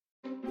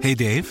 Hey,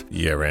 Dave.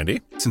 Yeah,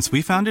 Randy. Since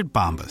we founded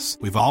Bombas,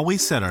 we've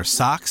always said our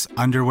socks,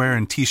 underwear,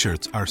 and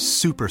T-shirts are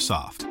super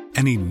soft.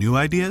 Any new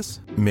ideas?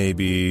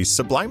 Maybe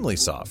sublimely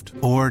soft.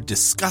 Or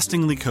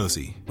disgustingly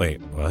cozy. Wait,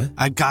 what?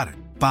 I got it.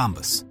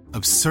 Bombas.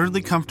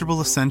 Absurdly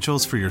comfortable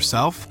essentials for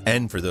yourself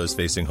and for those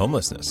facing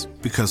homelessness.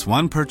 Because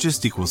one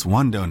purchased equals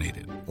one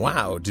donated.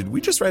 Wow, did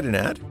we just write an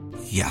ad?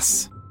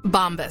 Yes.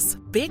 Bombas.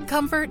 Big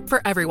comfort for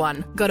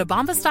everyone. Go to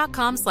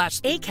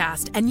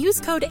bombas.com/ACAST and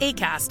use code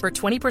ACAST for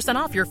 20%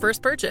 off your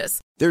first purchase.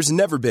 There's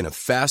never been a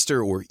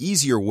faster or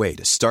easier way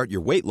to start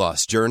your weight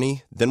loss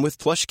journey than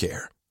with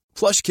PlushCare.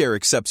 PlushCare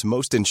accepts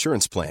most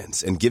insurance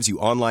plans and gives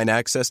you online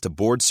access to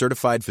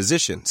board-certified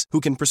physicians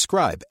who can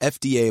prescribe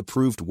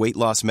FDA-approved weight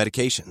loss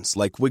medications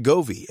like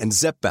Wegovy and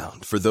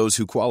Zepbound for those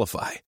who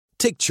qualify.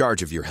 Take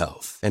charge of your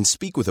health and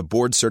speak with a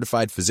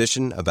board-certified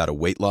physician about a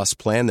weight loss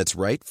plan that's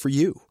right for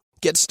you.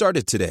 Get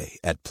started today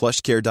at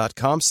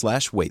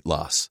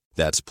plushcare.com/weightloss.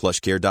 That's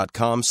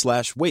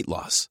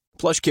plushcare.com/weightloss.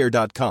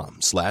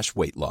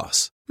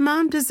 plushcare.com/weightloss.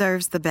 Mom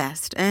deserves the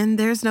best, and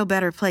there's no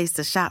better place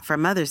to shop for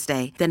Mother's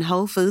Day than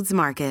Whole Foods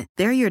Market.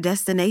 They're your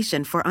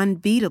destination for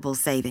unbeatable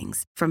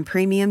savings, from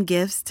premium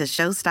gifts to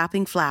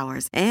show-stopping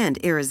flowers and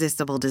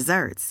irresistible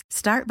desserts.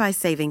 Start by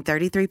saving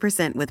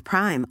 33% with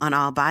Prime on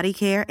all body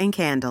care and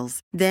candles.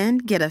 Then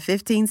get a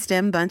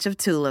 15-stem bunch of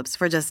tulips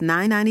for just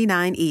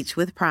 $9.99 each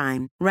with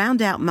Prime.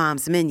 Round out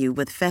Mom's menu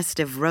with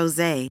festive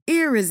rosé,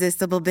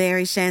 irresistible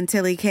berry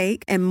chantilly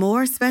cake, and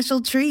more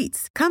special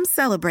treats. Come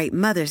celebrate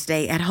Mother's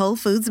Day at Whole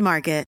Foods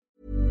Market.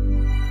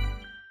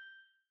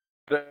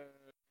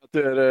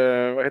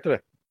 Vad heter det?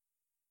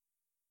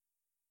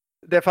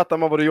 Det fattar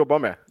man vad du jobbar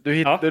med.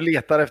 Du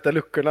letar efter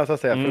luckorna så att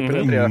säga. För att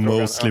penetrera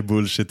mostly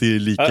bullshit, det är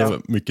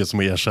lika mycket som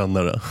att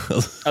erkänna det.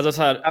 Alltså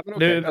så här,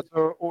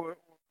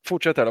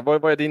 fortsätt här då.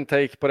 Vad är din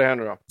take på det här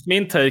nu då?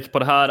 Min take på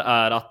det här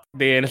är att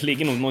det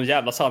ligger nog någon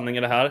jävla sanning i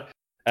det här.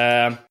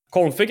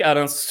 Config är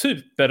en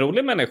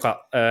superrolig människa.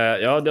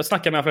 Jag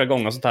snackar med honom flera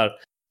gånger och sånt här.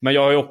 Men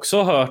jag har ju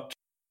också hört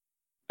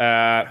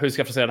hur ska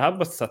jag få säga det här på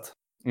bästa sätt?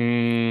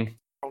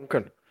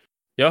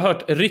 Jag har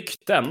hört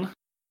rykten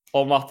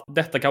om att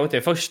detta kanske inte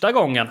är första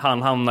gången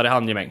han hamnar i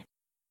handgemäng.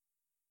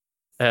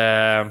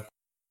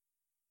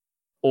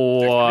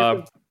 Och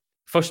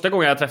första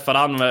gången jag träffade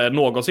han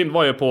någonsin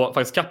var ju på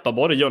faktiskt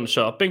Kappaborg i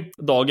Jönköping.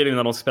 Dagen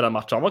innan de spelade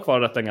match. Han var kvar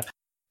rätt länge.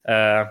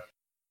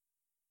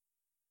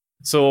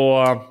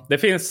 Så det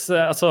finns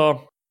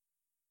alltså...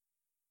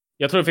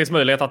 Jag tror det finns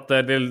möjlighet att det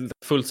är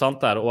fullt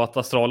sant där. Och att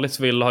Astralis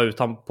vill ha ut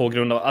han på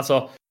grund av...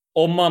 Alltså,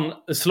 om man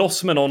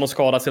slåss med någon och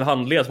skadar sin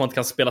handled så man inte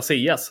kan spela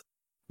CS,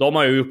 då har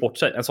man ju gjort bort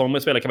sig. En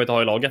sån spelare kan man inte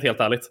ha i laget, helt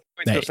ärligt.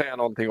 Jag vill inte säga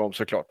någonting om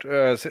såklart.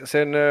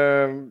 Sen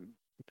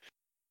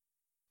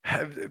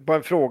bara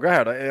en fråga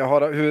här då.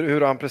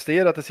 Hur har han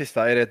presterat det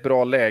sista? Är det ett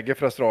bra läge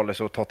för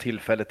Astralis att ta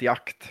tillfället i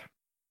akt?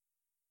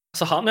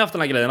 Så han har haft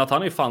den här grejen att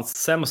han är fan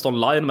sämst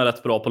online med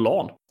rätt bra på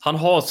LAN. Han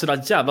har sina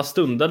jävla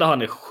stunder där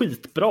han är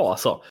skitbra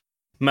alltså.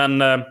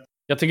 Men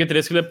jag tycker inte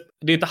det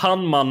är inte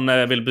han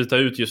man vill byta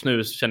ut just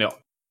nu, känner jag.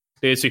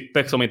 Det är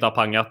Sypek som inte har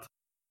pangat.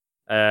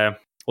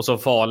 Och så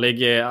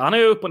farlig. Han är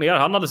ju upp och ner.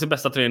 Han hade sin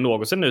bästa träning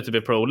någonsin nu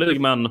till Pro League,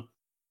 men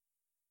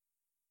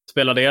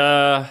spelar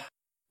det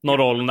någon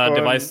roll när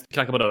Device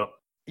knackar på dörren?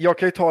 jag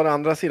kan ju ta den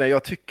andra sidan.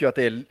 Jag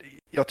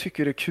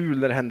tycker det är kul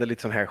när det händer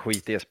lite sån här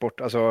skit i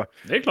e-sport. Alltså,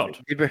 det är klart.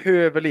 Vi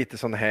behöver lite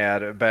sån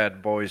här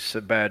bad boys,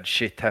 bad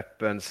shit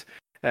happens.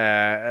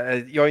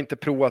 Jag har inte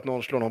provat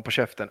någon slår någon på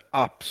käften.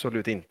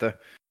 Absolut inte.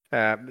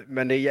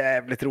 Men det är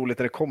jävligt roligt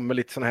när det kommer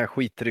lite såna här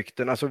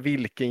skitrykten. Alltså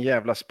vilken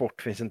jävla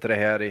sport finns inte det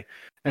här i?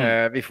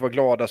 Vi får vara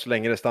glada så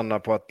länge det stannar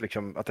på att,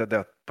 liksom, att det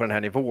är på den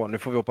här nivån. Nu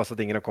får vi hoppas att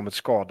ingen har kommit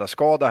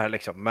skada här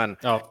liksom. Men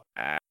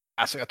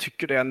alltså jag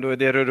tycker det ändå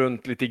det rör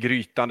runt lite i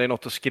grytan. Det är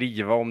något att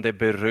skriva om, det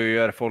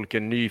berör, folk är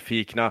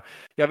nyfikna.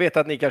 Jag vet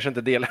att ni kanske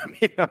inte delar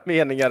mina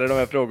meningar i de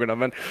här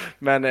frågorna,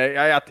 men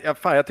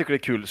jag tycker det är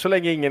kul. Så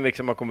länge ingen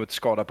liksom har kommit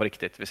skada på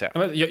riktigt, vill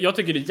säga. Jag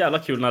tycker det är jävla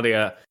kul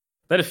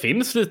när det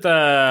finns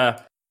lite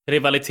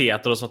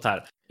rivaliteter och sånt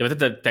här. Jag vet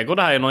inte, tänk om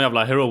det här är någon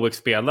jävla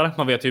Heroic-spelare.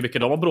 Man vet ju hur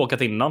mycket de har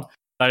bråkat innan.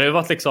 Det har ju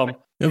varit liksom...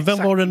 Ja, vem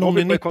var det någon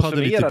i NIP hade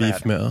lite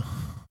beef med?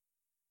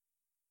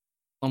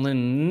 Någon i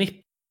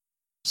NIP?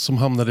 Som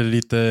hamnade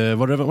lite...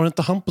 Var det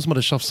inte Hampus som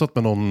hade tjafsat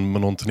med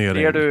någon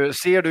turnering?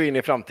 Ser du in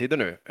i framtiden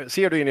nu?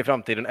 Ser du in i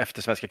framtiden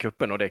efter Svenska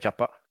cupen och det är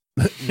kappa?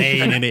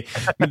 Nej.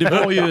 Men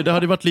det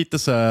hade varit lite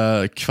så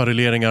här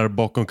kvaruleringar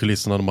bakom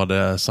kulisserna. De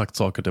hade sagt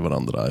saker till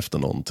varandra efter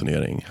någon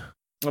turnering.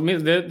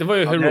 Det var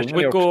ju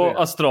Heroic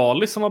och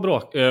Astralis som var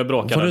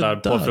bråkade där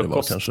på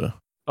frukost. Kanske?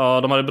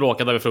 Ja, de hade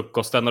bråkat där vid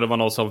frukosten när det var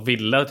någon som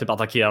ville typ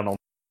attackera någon.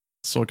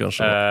 Så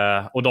kanske.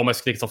 Och de är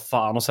skrikt som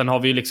fan. Och sen har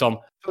vi ju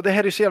liksom... Så det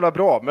här är så jävla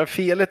bra. Men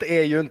felet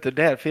är ju inte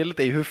det här. Felet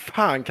är ju hur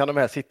fan kan de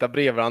här sitta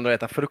bredvid varandra och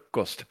äta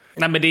frukost?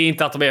 Nej, men det är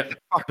inte att de är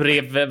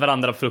bredvid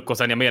varandra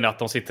frukosten. Jag menar att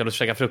de sitter och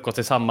käkar frukost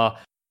i samma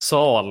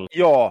sal.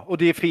 Ja, och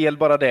det är fel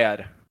bara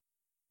där.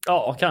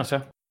 Ja,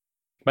 kanske.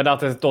 Men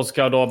att de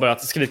ska då börja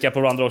skrika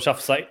på varandra och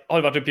tjafsa har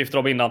ju varit uppgifter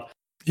om innan.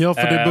 Ja,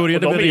 för det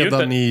började väl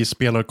redan i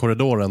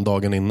spelarkorridoren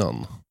dagen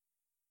innan.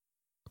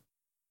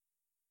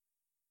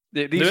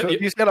 Det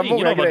är så jävla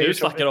många grejer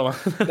som...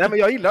 Nej, men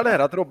jag gillar det här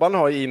att Robban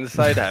har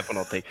inside här på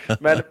någonting.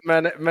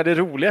 Men det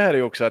roliga här är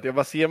ju också att jag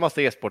bara ser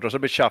massa e-sport och så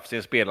blir tjafs i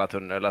en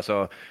spelartunnel.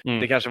 Alltså,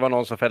 det kanske var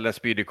någon som fällde en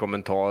spydig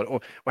kommentar.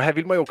 Och här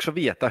vill man ju också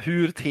veta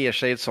hur ter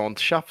sig ett sånt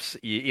tjafs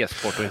i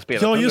e-sport och en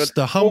spelartunnel. Ja, just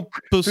det.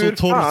 Hampus och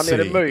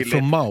Torsi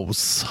från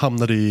Maus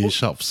hamnade i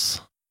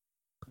tjafs.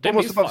 Det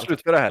måste bara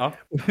slutföra det här. Ja.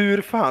 Och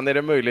hur fan är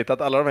det möjligt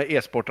att alla de här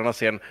e-sportarna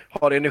sen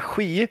har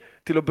energi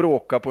till att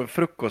bråka på en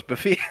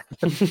frukostbuffé?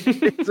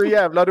 Det är så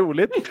jävla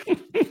roligt.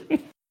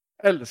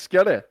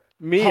 Älskar det.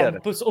 Mer.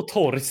 Hampus och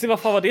Torsi, vad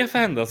fan var det för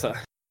händelse?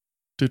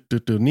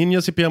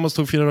 Ninja CPM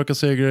stod 4 raka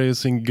segrar i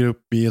sin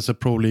grupp i ESL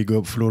Pro League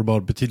och förlorade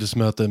bara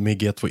betydelsmöte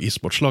med G2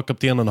 eSports.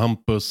 Lagkaptenen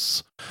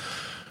Hampus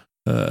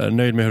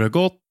nöjd med hur det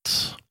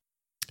gått.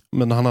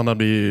 Men han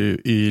hade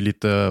i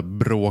lite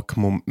bråk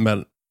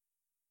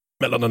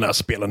mellan den här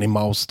spelaren i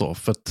Maus då.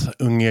 För att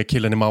unge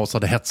killen i Maus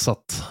hade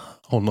hetsat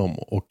honom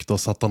och då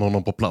satte han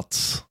honom på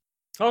plats.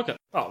 Okej.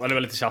 Ja, men det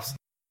var lite tjafs.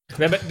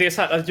 Nej, men det är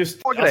så här,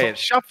 just...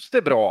 Tjafs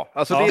är bra.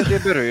 Alltså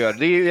det berör.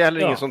 Det är ju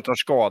heller ingen som tar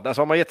skada.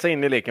 Alltså har man gett sig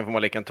in i leken får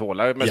man leken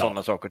tåla med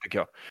sådana saker tycker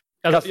jag.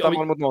 Kastar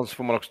man mot någon så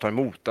får man också ta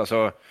emot.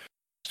 Alltså,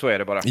 så är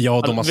det bara.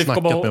 Ja, de har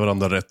snackat med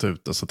varandra rätt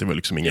ut. Så det var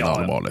liksom ingen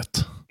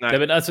allvarligt. Nej.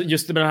 Men alltså,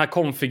 just med den här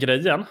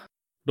konfig-grejen.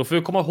 Då får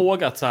vi komma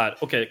ihåg att så här,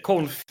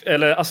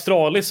 eller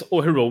Astralis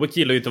och Heroic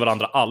gillar ju inte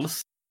varandra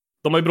alls.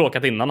 De har ju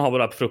bråkat innan, har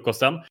varit på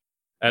frukosten.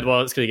 Det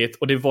var skrigit.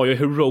 Och det var ju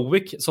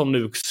Heroic som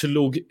nu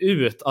slog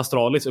ut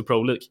Astralis och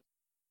Pro League.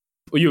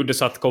 Och gjorde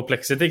så att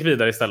Complexity gick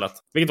vidare istället.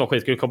 Vilket var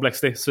skitkul.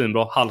 Complexity,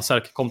 svinbra.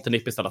 Halsark kom till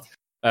NIP istället.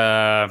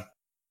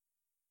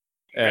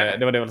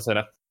 Det var det jag ville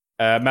säga.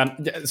 Men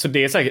så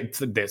det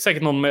är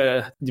säkert någon...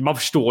 Man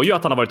förstår ju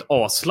att han har varit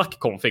aslack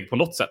config på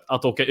något sätt.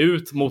 Att åka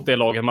ut mot det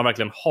laget man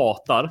verkligen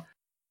hatar.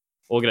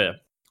 Och grejer.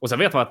 Och sen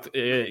vet man att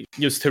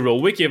just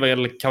Heroic är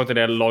väl kanske inte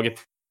det laget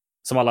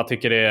som alla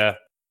tycker är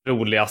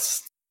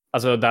roligast.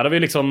 Alltså där har vi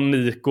liksom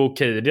Nico och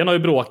Cadian har ju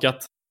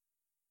bråkat.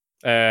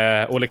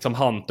 Och liksom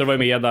Hunter var ju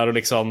med där och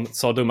liksom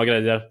sa dumma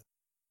grejer.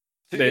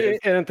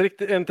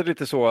 Är det inte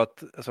lite så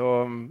att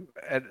alltså,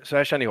 så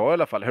här känner jag i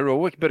alla fall.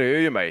 Heroic berör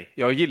ju mig.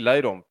 Jag gillar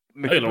ju dem.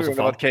 Mycket på grund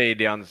av att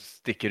Cadian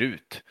sticker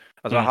ut.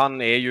 Alltså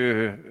han är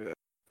ju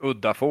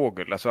udda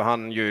fågel. Alltså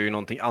han gör ju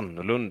någonting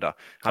annorlunda.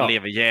 Han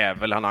lever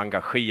jävel, han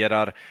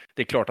engagerar.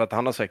 Det är klart att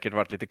han har säkert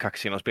varit lite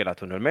kaxig och spelat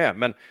tunnel med.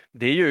 Men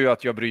det gör ju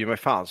att jag bryr mig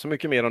fan så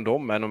mycket mer om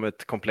dem än om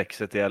ett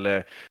Complexity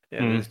eller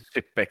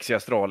Sypex i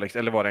Astralix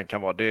eller vad det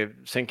kan vara.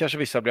 Sen kanske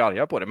vissa blir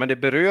arga på det. Men det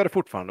berör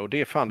fortfarande och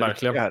det är fan det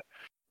verkligen. Här.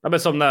 Ja, men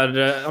som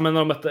när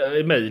de mötte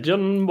i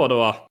Majorn var det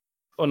va?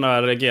 Och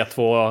när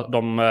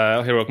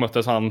G2 Heroic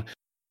möttes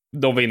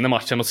de vinner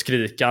matchen och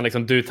skriker han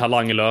liksom du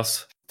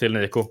talanglös till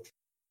Nico.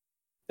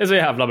 Det är så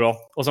jävla bra.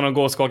 Och så när de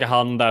går och skakar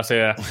hand där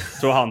så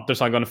tror Hunter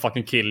så I'm gonna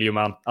fucking kill you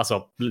man.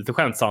 Alltså lite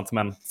skämtsamt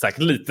men säkert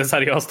lite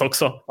seriöst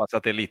också. Alltså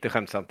att det är lite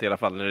skämtsamt i alla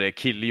fall när det är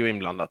kill you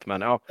inblandat.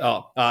 Men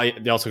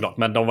ja såklart.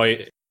 Men de var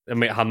ju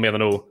han menar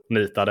nog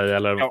nita dig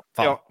eller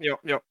fan.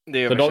 Ja.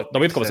 Det är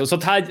de är inte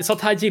kommit. Så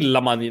här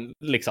gillar man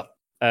liksom.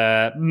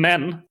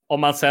 Men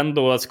om man sen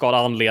då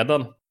skadar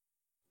handleden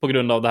på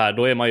grund av det här,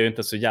 då är man ju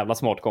inte så jävla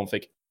smart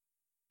config.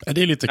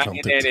 Det är lite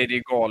klantigt. Nej, det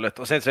är galet.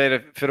 Och sen så är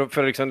det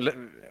för liksom,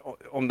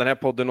 om den här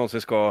podden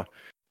någonsin ska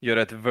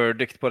göra ett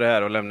verdict på det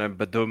här och lämna en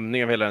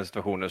bedömning av hela den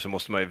situationen, så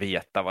måste man ju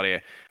veta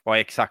vad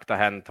exakt har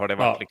hänt. Har det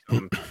varit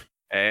liksom,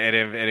 är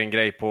det en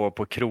grej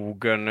på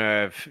krogen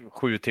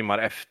 7 timmar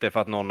efter för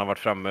att någon har varit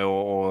framme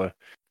och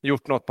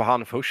gjort något på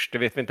han först? Det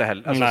vet vi inte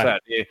heller. Alltså, så här,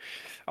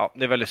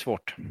 det är väldigt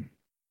svårt.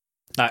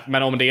 Nej,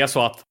 men om det är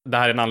så att det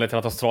här är en anledning till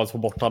att Astralis får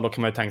bort han, då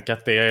kan man ju tänka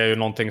att det är ju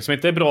någonting som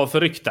inte är bra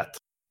för ryktet.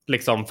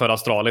 Liksom för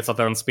Astralis, att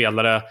en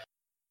spelare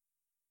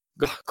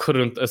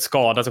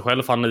skadar sig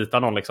själv för att han nitar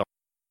någon liksom.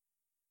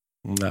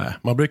 Nej,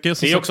 man brukar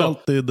så också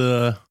alltid...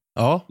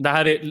 Ja. Det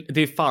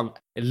är fan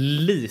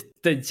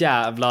lite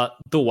jävla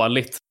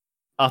dåligt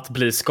att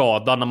bli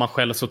skadad när man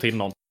själv så till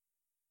någon.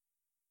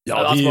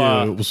 Ja, det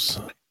är ju...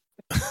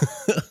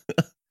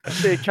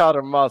 Det är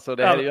karma, så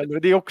det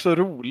är också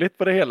roligt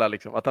på det hela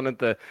liksom, att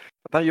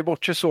han gör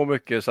bort sig så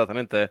mycket så att han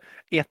inte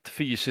 1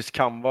 fysiskt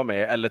kan vara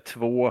med eller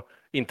 2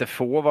 inte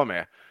får vara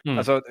med.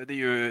 Alltså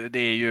det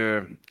är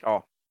ju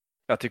ja,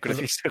 jag tycker det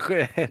finns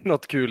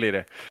något kul i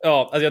det.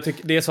 Ja, alltså jag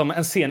tycker det är som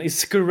en scen i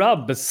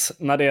Scrubs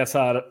när det är så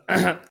här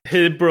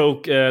he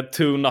broke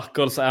 2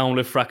 knuckles and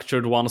only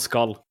fractured 1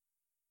 skull.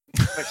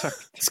 Exakt.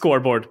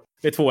 Scoreboard.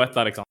 Det är 2-1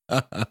 där liksom.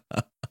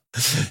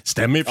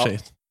 Stämmer i och för sig.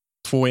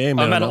 2 är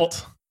mer än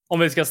något. Om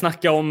vi ska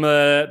snacka om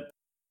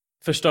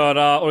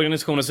förstöra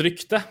organisationens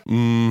rykte,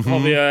 har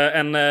vi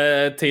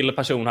en till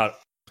person här.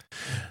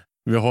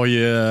 Vi har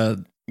ju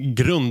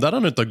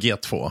grundaren utav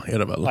G2, är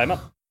det väl? Jajamän.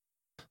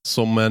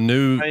 Som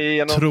nu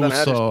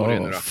tros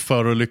ha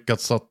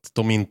förolyckats att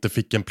de inte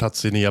fick en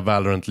plats i nya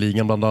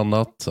Valorant-ligan bland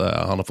annat.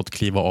 Han har fått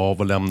kliva av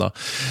och lämna.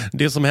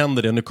 Det som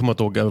händer är, nu kommer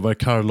jag inte ihåg, var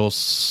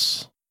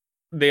Carlos...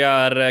 Det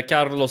är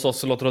Carlos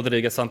Ocelot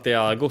Rodriguez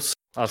Santiagos.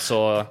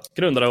 Alltså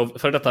grundare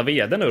för detta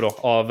vd nu då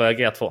av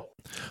G2.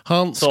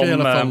 Han ska i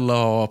alla fall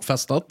ha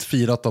festat,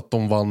 firat att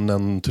de vann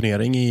en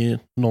turnering i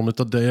någon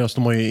utav deras.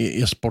 De har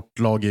ju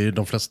e-sportlag i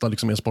de flesta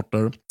liksom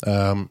e-sporter.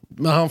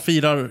 Men han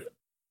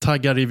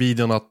taggar i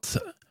videon att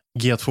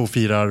G2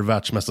 firar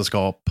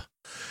världsmästerskap.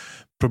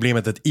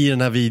 Problemet är att i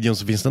den här videon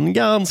så finns det en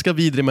ganska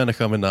vidrig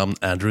människa med namn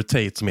Andrew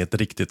Tate som är ett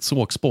riktigt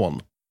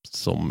sågspån.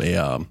 Som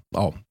är,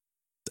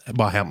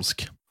 bara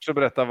hemsk. Så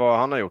berätta vad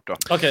han har gjort då.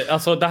 Okej,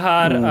 alltså det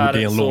här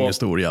är en lång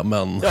historia,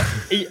 men...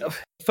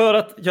 För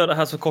att göra det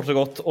här så kort och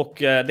gott, och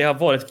det har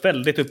varit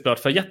väldigt upprört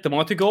för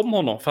jättemånga tycker om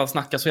honom, för han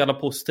snackar så jävla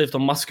positivt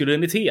om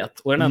maskulinitet,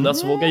 och den enda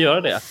som vågar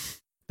göra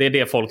det är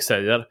det folk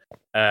säger.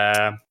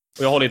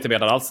 Och jag håller inte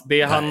med där alls.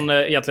 Det han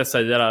egentligen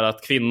säger är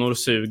att kvinnor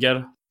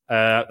suger.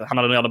 Han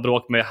hade en jävla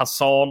bråk med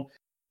Hassan,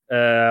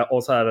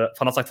 och så här,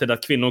 han har sagt tidigare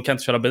att kvinnor kan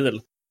inte köra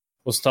bil.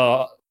 Och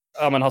så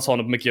men Hassan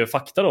har mycket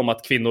fakta om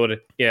att kvinnor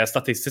är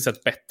statistiskt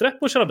sett bättre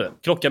på att köra bil.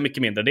 Krockar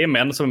mycket mindre. Det är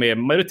män som är med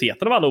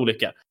majoriteten av alla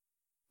olyckor.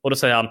 Och då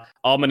säger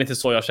han, men inte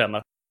så jag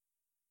känner.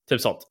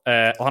 Typ sånt.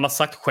 Och han har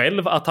sagt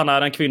själv att han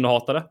är en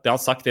kvinnohatare. Det har han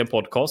sagt i en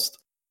podcast.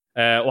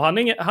 Och han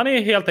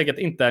är helt enkelt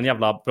inte en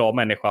jävla bra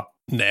människa.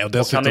 Nej, och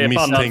dessutom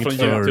misstänkt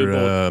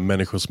för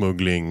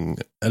människosmuggling.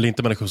 Eller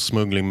inte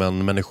människosmuggling,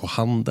 men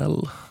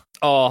människohandel.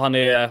 Ja, han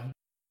är...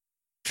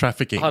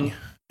 Trafficking.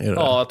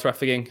 Ja,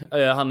 trafficking.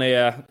 Han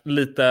är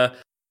lite...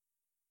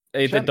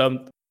 inte dömd.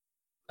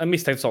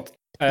 Misstänkt sånt.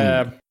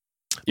 Men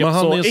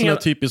han är sån här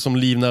typisk som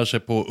livnär sig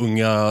på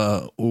unga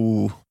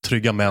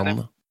otrygga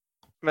män.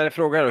 Men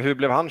frågan är, hur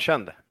blev han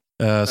känd?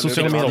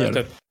 Sociala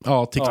medier.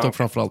 Ja, TikTok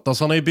framförallt.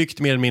 Alltså han har ju byggt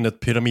mer eller mindre ett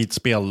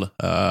pyramidspel.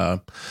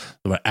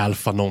 Det var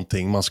alfa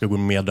någonting. Man ska gå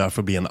med där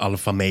för att bli en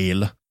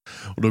alfa-mail.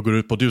 Och då går det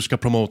ut på att du ska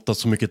promota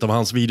så mycket av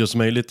hans videos som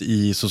möjligt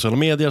i sociala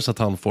medier så att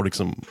han får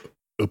liksom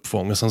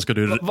uppfång. Och sen ska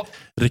du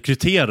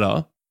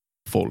rekrytera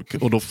folk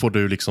och då får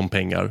du liksom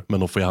pengar, men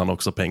då får han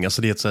också pengar.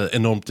 Så det är ett så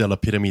enormt jävla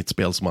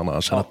pyramidspel som han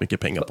har tjänat mycket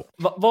pengar på.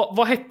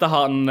 Vad hette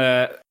han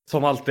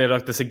som alltid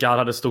rökte cigarr,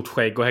 hade stort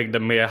skägg och hängde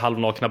med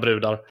halvnakna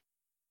brudar?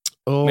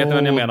 Vet ni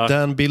vad jag menar?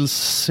 Dan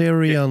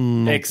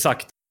Bilzerian.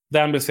 Exakt,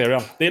 Dan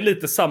Bilzerian. Det är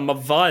lite samma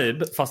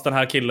vibe, fast den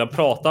här killen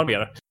pratar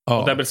mer.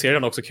 Och Dan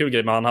Bilzerian är också kul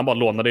grej, men han bara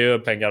lånade ju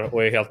pengar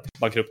och är helt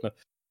bankrupt nu.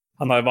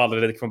 Han har ju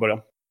aldrig rik från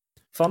början.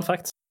 Fun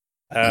fact.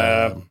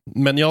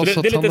 Men jag det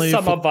är lite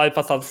samma vibe,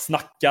 fast han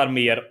snackar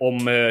mer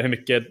om hur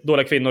mycket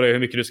dåliga kvinnor är, hur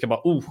mycket du ska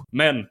bara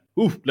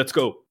let's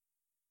go.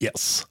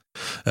 Yes.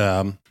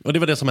 Och det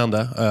var det som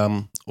hände.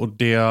 Och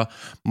det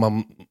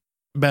man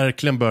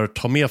verkligen bör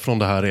ta med från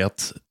det här är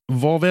att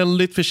var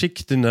väldigt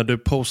försiktig när du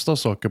postar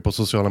saker på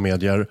sociala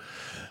medier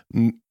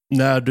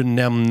när du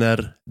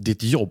nämner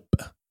ditt jobb.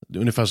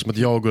 Ungefär som att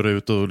jag går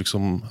ut och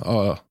liksom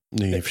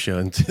nu är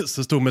för inte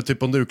så stor, men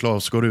typ om du,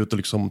 Claes, går ut och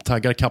liksom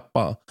taggar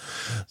kappa,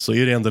 så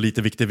är det ändå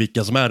lite viktigt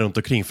vilka som är runt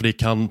omkring, för det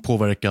kan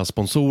påverka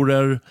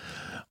sponsorer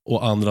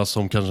och andra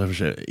som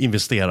kanske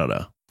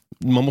investerare.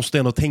 Man måste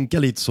ändå tänka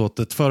lite så att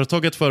ett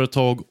företag är ett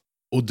företag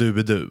och du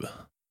är du.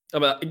 Ja,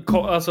 men,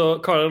 alltså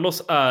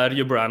Carlos är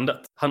ju brandet.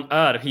 Han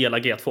är hela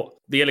G2.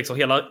 Det är liksom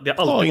det har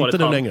alltid varit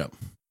inte han. Nu längre.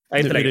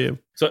 Nej, inte längre.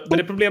 Men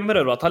det problemet med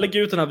det då, att han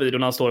lägger ut den här videon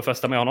när han står och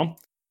festar med honom.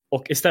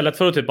 Och istället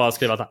för att typ bara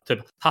skriva typ,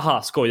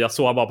 haha, skoja,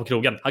 så han bara på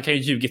krogen. Han kan ju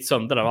ljugit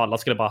sönder där och alla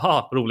skulle bara,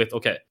 haha, roligt,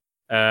 okej.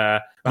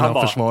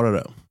 Han försvarar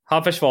det.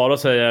 Han försvarar och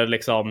säger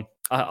liksom,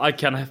 I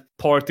can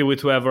party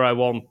with whoever I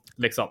want,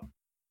 liksom.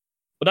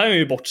 Och där är han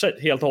ju bort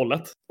sig helt och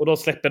hållet. Och då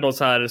släpper de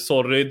så här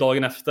sorry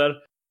dagen efter.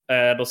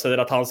 Då säger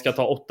att han ska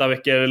ta 8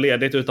 veckor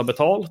ledigt utan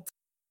betalt.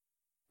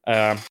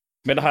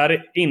 Men det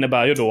här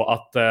innebär ju då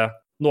att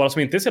några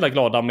som inte är så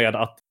glada med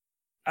att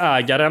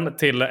ägaren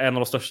till en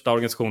av de största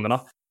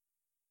organisationerna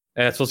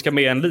som ska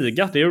med i en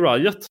liga, det är ju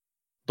Riot.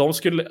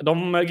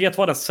 G2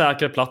 hade en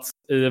säker plats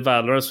i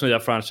Valorants nya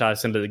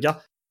franchise-liga.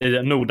 I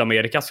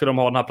Nordamerika skulle de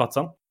ha den här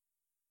platsen.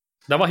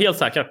 Den var helt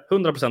säker,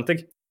 100%.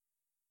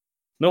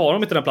 Nu har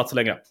de inte den platsen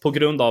längre på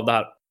grund av det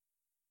här.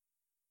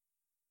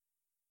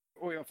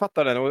 Och jag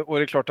fattar det. Och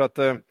det är klart att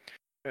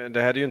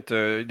det här är ju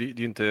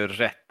inte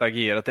rätt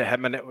agerat. Det här,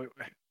 men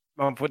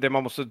det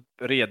man måste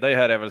reda i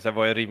här är väl så här,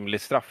 vad är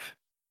rimligt straff?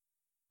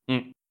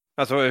 Mm.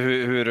 Alltså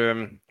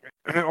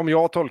om jag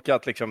har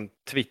tolkat liksom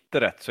Twitter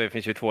rätt så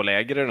finns ju 2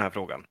 läger i den här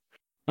frågan.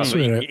 Alltså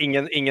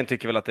ingen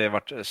tycker väl att det har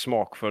varit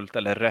smakfullt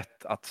eller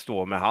rätt att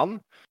stå med han.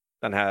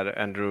 Den här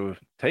Andrew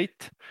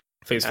Tate.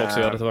 Finns folk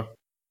som gör det tyvärr.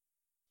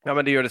 Ja,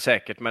 men det gör det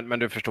säkert, men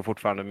du förstår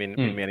fortfarande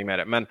min mening med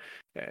det. Men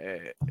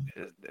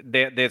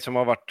det som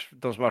har varit,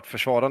 de som har varit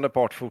försvarande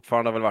part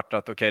fortfarande har väl varit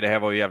att okej, det här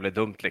var ju jävligt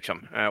dumt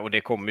liksom. Och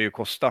det kommer ju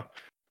kosta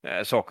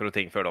saker och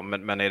ting för dem.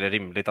 Men är det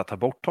rimligt att ta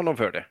bort honom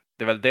för det?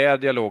 Det är väl där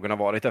dialogen har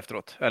varit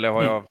efteråt. Eller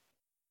har jag...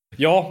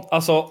 Ja,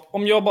 alltså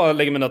om jag bara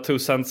lägger mina 2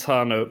 cents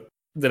här nu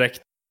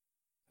direkt.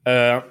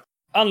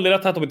 Anledningen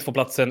till att de inte får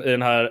platsen i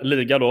den här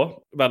ligan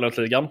då,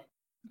 Valorant-ligan,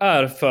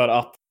 är för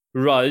att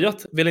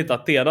Riot vill inte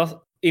att deras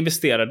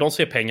investerare, de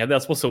ser pengar,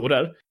 deras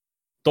sponsorer,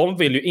 de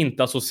vill ju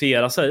inte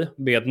associera sig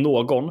med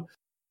någon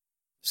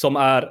som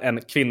är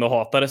en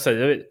kvinnohatare,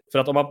 säger vi. För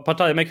att om man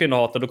partar med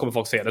kvinnohatare, då kommer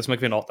folk se det som en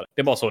kvinnohatare.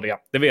 Det är bara så det är.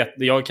 Det vet,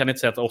 jag kan inte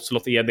säga att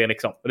Ocelot är det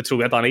liksom. Det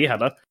tror jag inte han är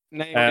heller.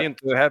 Nej, det är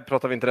inte, här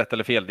pratar vi inte rätt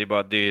eller fel. Det är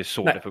bara det är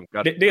så det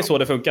funkar. Det är så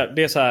det funkar.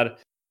 Det är så här,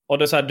 och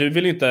det är så här, du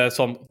vill ju inte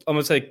som, om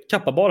man säger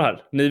Kappabar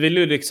här. Ni vill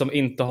ju liksom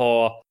inte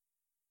ha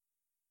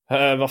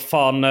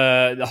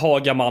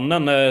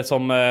Hagamannen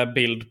som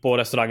bild på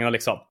restaurangerna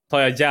liksom. Tar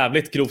jag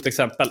jävligt grovt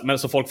exempel, men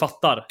så folk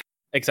fattar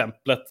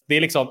exemplet. Det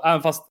är liksom,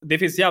 även fast det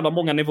finns jävla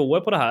många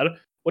nivåer på det här,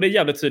 och det är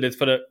jävligt tydligt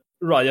för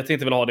Riot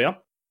inte vill ha det.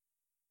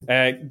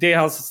 Det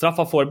hans straff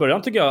han får i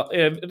början tycker jag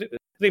är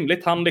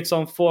rimligt. Han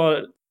liksom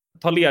får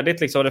ta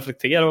ledigt liksom,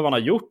 reflektera över vad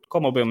han har gjort,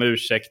 komma och be om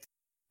ursäkt.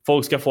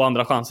 Folk ska få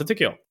andra chanser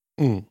tycker jag.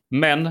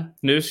 Men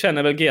nu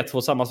känner väl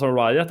G2 samma som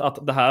Riot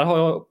att det här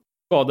har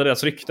skadat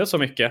deras rykte så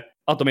mycket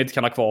att de inte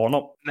kan ha kvar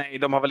honom. Nej,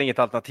 de har väl inget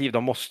alternativ.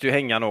 De måste ju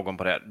hänga någon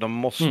på det här. De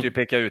måste ju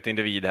peka ut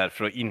individ här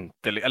för att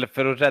inte, eller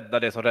för att rädda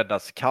det som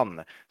räddas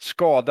kan.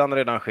 Skadan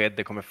redan skedd.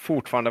 Det kommer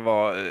fortfarande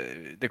vara,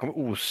 det kommer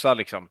osa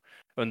liksom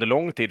under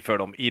lång tid för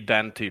dem i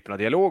den typen av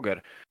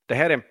dialoger. Det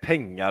här är en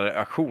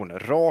pengaraktion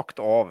rakt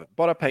av.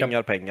 Bara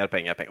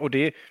pengar. Och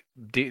det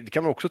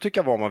kan man också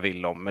tycka vad man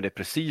vill om, men det är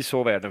precis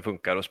så världen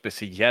funkar och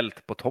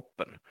speciellt på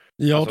toppen.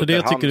 Ja, alltså, det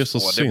jag tycker är så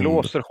synd. Det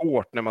blåser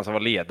hårt när man ska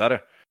vara ledare.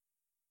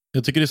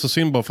 Jag tycker det är så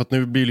synd bara för att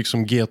nu blir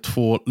liksom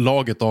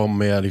G2-laget av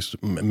med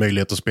liksom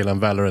möjlighet att spela en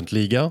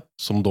Valorant-liga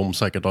som de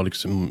säkert har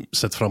liksom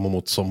sett fram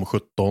emot som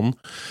 17.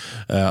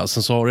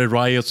 Sen så har det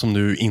Riot som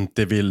nu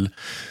inte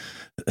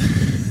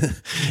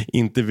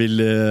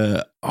vill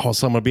ha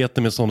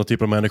samarbete med sådana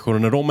typer av människor,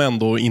 och när de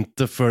ändå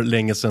inte för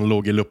länge sedan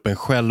låg i luppen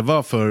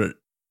själva för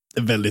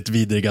väldigt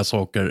vidriga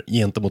saker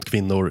gentemot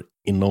kvinnor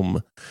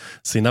inom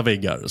sina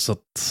väggar. Så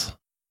att...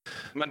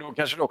 Men då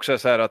kanske det också är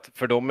så här att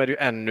för dem är det ju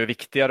ännu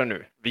viktigare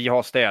nu. Vi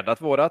har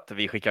städat vårat,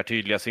 vi skickar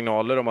tydliga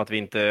signaler om att vi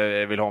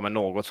inte vill ha med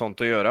något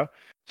sånt att göra.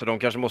 Så de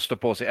kanske måste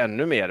på sig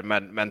ännu mer,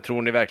 men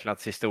tror ni verkligen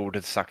att sista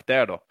ordet är sagt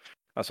där då?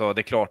 Alltså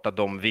det är klart att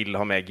de vill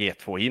ha med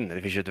G2 in.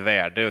 Det finns ju ett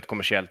värde, ett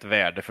kommersiellt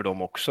värde för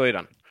dem också i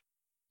den.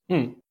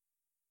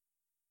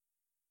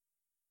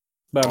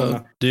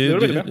 Det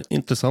är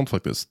intressant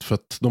faktiskt. För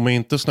att de har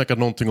inte snackat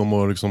någonting om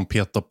att liksom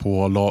peta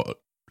på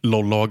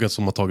LoL-laget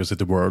som har tagit sig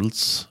till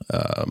Worlds.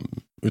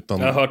 Utan...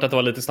 Jag har hört att det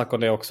var lite snack om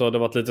det också. Det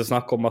var lite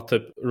snack om att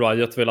typ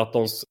Riot vill att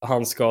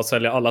han ska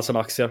sälja alla sina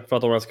aktier för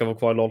att de ska få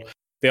kvar i LoL.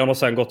 Det har de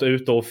sen gått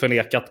ut och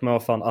förnekat, med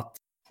vad fan att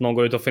någon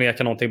går ut och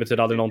förnekar någonting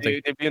betyder aldrig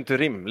någonting. Det blir ju inte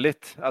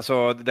rimligt.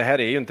 Alltså det här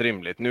är ju inte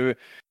rimligt. Nu,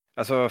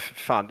 alltså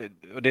fan,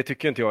 det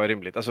tycker inte jag är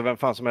rimligt. Alltså vem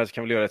fan som helst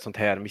kan väl göra ett sånt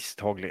här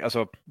misstag.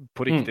 Alltså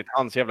på riktigt,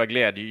 hans jävla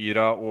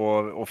glädjeyra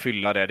och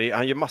fylla det.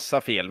 Han gör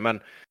massa fel,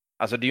 men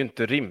alltså det är ju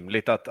inte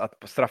rimligt att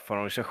straffa en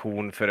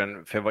organisation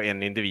för vad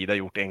en individ har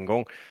gjort en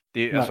gång.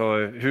 Alltså,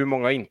 hur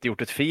många har inte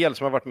gjort ett fel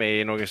som har varit med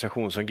i en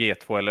organisation som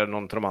G2 eller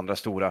någon av de andra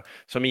stora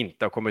som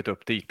inte har kommit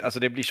upp dit. Alltså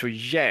det blir så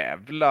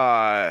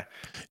jävla...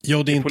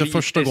 Ja, det är inte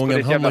första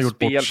gången han har gjort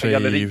bort sig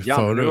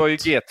förut. Nu har ju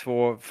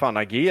G2 fan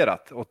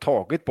agerat och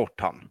tagit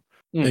bort han.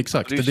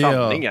 Exakt. Det är ju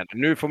sanningen.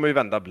 Nu får man ju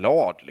vända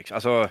blad. Liksom.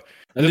 Alltså,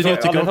 det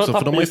jag tycker också,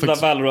 för de har ju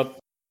faktiskt...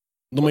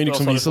 De har ju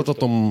liksom visat att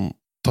de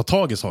ta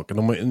tag i saken.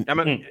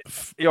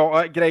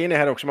 Grejen är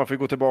här också, man får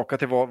gå tillbaka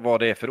till vad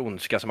det är för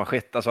ondska som har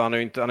skett. Alltså han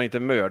har inte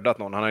mördat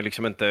någon, han har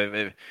liksom inte,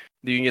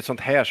 det är ju inget sånt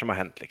här som har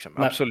hänt liksom.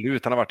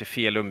 Absolut, han har varit i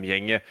fel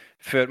umgänge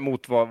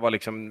mot vad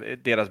liksom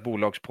deras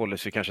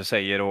bolagspolicy kanske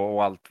säger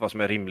och allt vad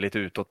som är rimligt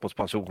utåt mot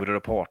sponsorer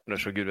och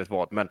partners och gud vet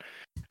vad. Men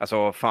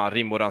alltså fan,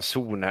 rim och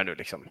ranson här nu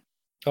liksom.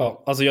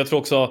 Ja, alltså jag tror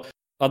också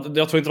att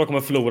jag tror inte de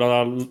kommer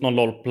förlora någon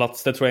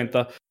LoL-plats, det tror jag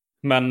inte.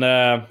 Men det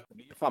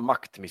är fan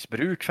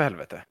maktmissbruk för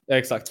helvete.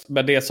 Exakt,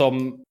 men det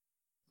som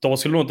de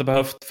skulle nog inte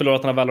behövt förlora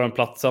den här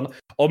Valorant-platsen.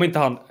 Om inte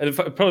han,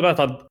 problemet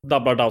är att han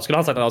doublar down. Skulle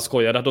han sagt att han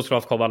skojade, då skulle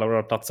han ha kvar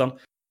Valorant-platsen.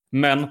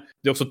 Men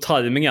det är också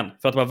tajmingen,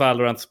 för att de här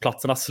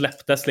Valorant-platserna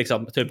släpptes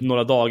liksom typ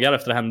några dagar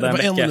efter det hände. Det var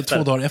 1 eller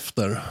 2 dagar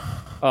efter.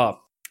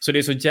 Ja, så det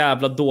är så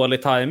jävla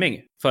dålig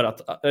timing. För att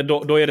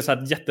då är det så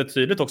här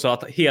jättetydligt också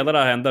att hela det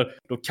här händer,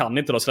 då kan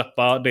inte de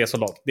släppa det som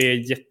lag. Det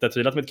är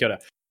jättetydligt att de inte gör det.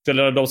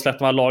 Skulle de släppa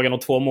de här lagen om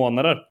 2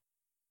 månader,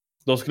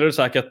 då skulle det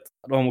säkert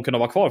de kunna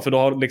vara kvar. För då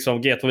har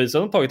liksom G2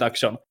 visat tagit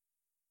action.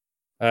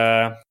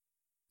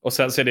 Och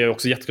sen så är det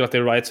också jättekul att det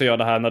är Riot som gör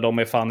det här när de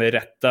är fan i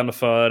rätten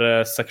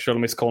för sexual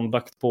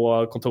misconduct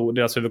på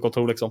deras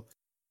huvudkontor liksom.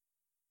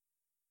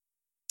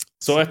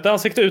 Så ett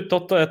ansikte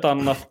utåt och ett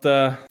annat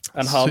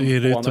en halv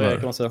månad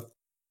kan man säga.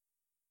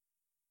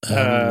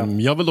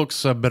 Jag vill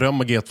också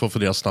berömma G2 för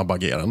deras snabba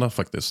agerande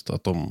faktiskt.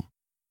 Att de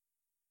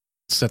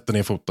sätter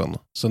ner foten.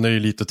 Sen är det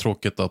lite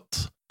tråkigt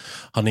att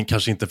han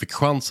kanske inte fick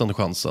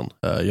chansen.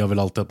 Jag vill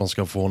alltid att man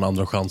ska få en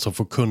andra chans och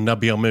få kunna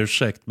be om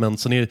ursäkt. Men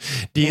sen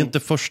det är inte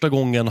första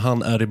gången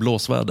han är i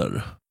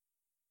blåsväder.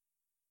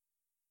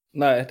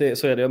 Nej,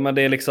 så är det. Men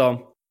det är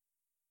liksom...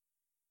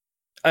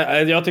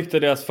 Jag tyckte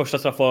deras första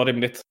straff var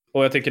rimligt.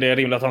 Och jag tycker det är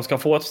rimligt att han ska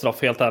få ett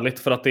straff, helt ärligt.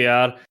 För att det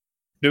är...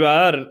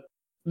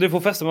 Du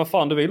får fästa med vad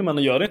fan du vill,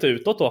 men gör det inte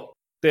utåt då.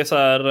 Det är så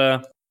här...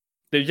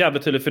 Det är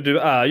jävligt tydligt, för du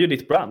är ju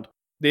ditt brand.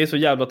 Det är så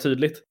jävla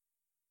tydligt.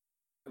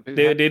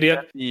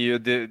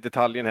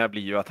 Detaljen här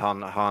blir ju att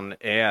han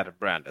är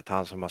brandet.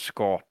 Han som har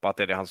skapat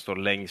det. Han står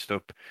längst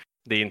upp.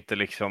 Det är inte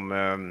liksom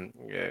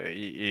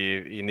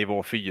i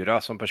nivå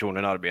 4 som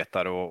personen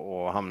arbetar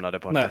och hamnade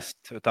på en test.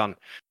 Utan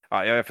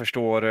jag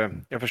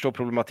förstår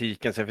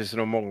problematiken. Sen finns det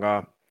nog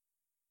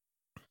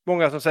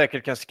många som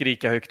säkert kan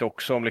skrika högt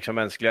också om liksom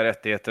mänskliga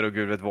rättigheter och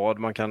gud vet vad.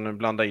 Man kan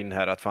blanda in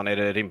här att fan, är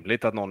det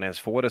rimligt att någon ens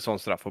får ett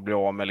sånt straff och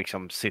blir av med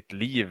liksom sitt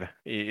liv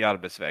i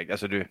arbetsväg.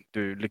 Alltså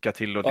du lycka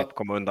till och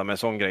komma undan med en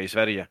sån grej i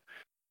Sverige.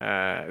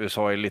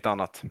 USA är lite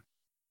annat.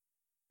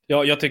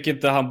 Ja, jag tycker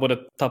inte han borde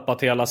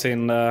tappat hela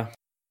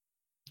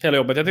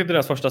jobbet. Jag tyckte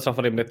deras första straff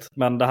var rimligt.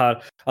 Men det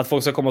här att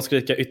folk ska komma och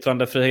skrika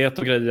yttrandefrihet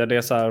och grejer, det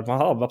är så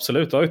här,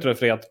 absolut, du har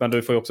yttrandefrihet, men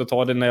du får ju också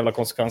ta dina jävla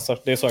konsekvenser.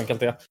 Det är så enkelt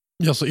det.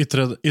 Ja, så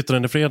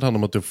yttrandefrihet handlar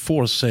om att du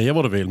får säga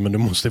vad du vill, men du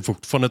måste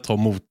fortfarande ta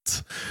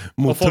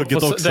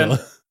mottugget också.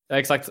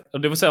 Exakt,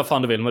 du får säga vad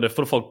fan du vill, men det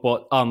får folk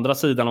på andra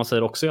sidan och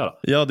säger också göra.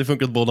 Ja, det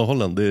funkar åt båda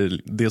hållen. Det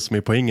är det som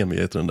är poängen med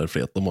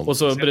yttrandefrihet. Och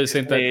så bryr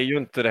sig inte... Det är ju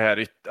inte det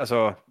här,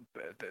 alltså,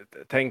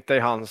 tänk dig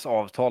hans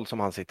avtal som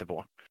han sitter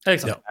på.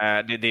 Exakt.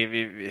 Ja.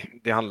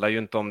 Det handlar ju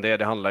inte om det.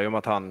 Det handlar ju om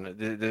att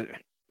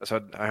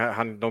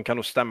de kan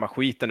nog stämma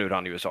skiten ur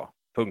han i USA.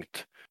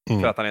 Punkt.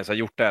 För att han ens har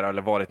gjort det här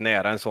eller varit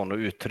nära en sån och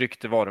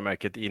uttryckt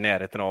varumärket i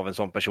närheten av en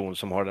sån person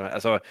som har den.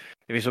 Alltså,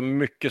 det finns så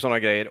mycket sådana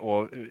grejer,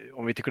 och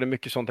om vi tycker det är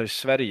mycket sånt här i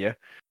Sverige,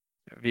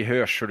 vi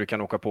hörs hur du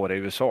kan åka på det i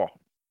USA.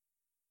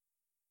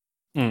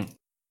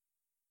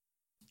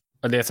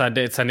 Det är så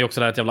här, sen är också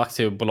det här ett jävla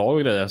aktiebolag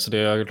och grejer, så det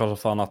är klart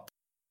att fan att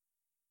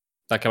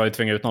där kan man ju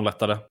tvinga ut någon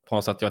lättare på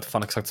något sätt. Jag vet inte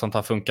fan exakt sånt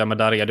här funkar, men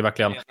där är det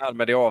verkligen...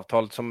 Med det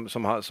avtal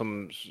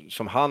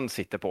som han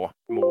sitter på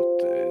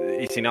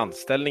i sin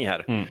anställning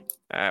här.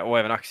 Och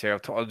även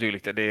aktieavtal och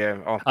dylikt.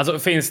 Alltså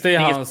finns det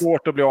är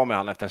svårt att bli av med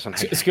han efter en sån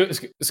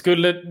här.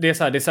 Skulle det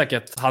så här, det är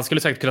säkert, han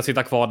skulle säkert kunna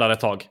sitta kvar där ett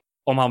tag.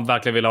 Om han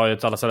verkligen vill ha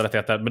ut alla sina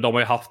rättigheter. Men de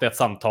har ju haft ett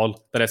samtal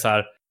där det är så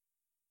här: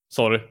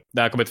 sorry,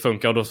 det här kommer inte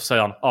funka. Och då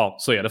säger han, ja,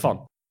 så är det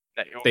fan.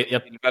 Nej,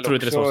 jag tror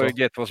inte det är så.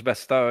 G2s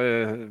bästa...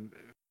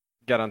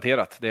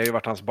 garanterat. Det har ju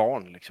varit hans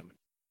barn liksom.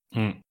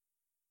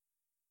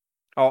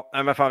 Ja,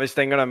 men fan, vi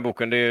stänger den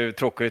boken. Det är ju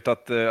tråkigt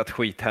att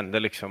skit händer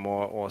liksom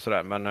och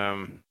sådär, men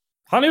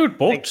han har gjort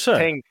bort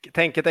sig.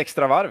 Tänk ett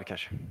extra varv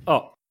kanske.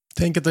 Ja.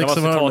 Tänk ett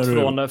extra varv. Det var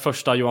citat från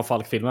första Johan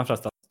Falk-filmen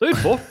förresten. Du har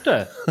gjort bort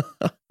det.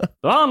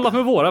 Du har handlat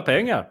med våra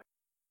pengar.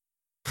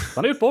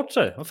 Han har gjort bort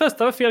sig. Han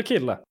festar med fel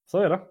kille. Så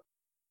är det.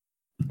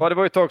 Ja, det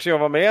var ju ett tag sedan jag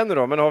var med nu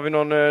då, men har vi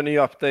någon ny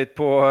update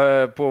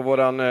på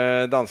våran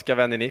danska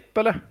vän i NIP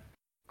eller?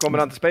 Kommer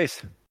han till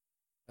Space?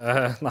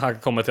 När han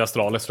kommer till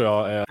Astralis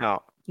tror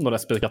jag nog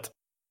rätt spikat.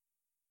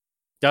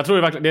 Jag tror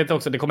det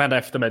verkligen, det kommer hända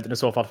efter mig i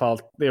så fall, för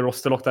allt. Det är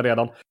rosterlock där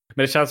redan.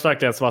 Men det känns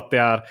verkligen som att det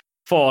är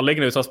farlig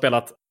nu som har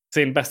spelat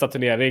sin bästa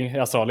turnering i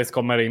Astralis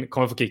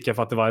kommer få kicken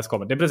för att Device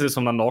kommer. Det är precis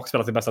som när Nox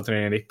spelar sin bästa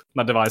turnering i NIP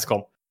när Device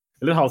kom.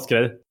 Det är en halvs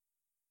grej.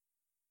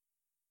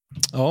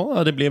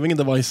 Ja, det blev ingen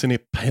Device i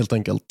NIP helt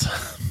enkelt.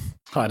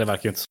 Nej, det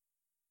verkar ju inte.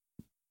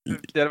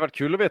 Det hade varit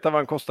kul att veta vad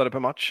han kostade per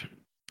match.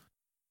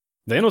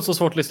 Det är nog så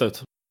svårt att lista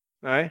ut.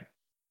 Nej.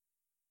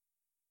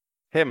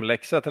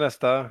 Hemläxa till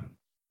nästa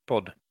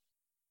podd.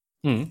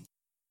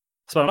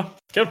 Spännande,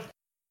 kul.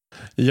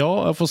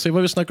 Ja, jag får se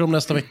vad vi snackar om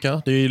nästa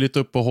vecka. Det är ju lite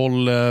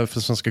uppehåll för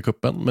Svenska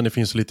cupen, men det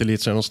finns lite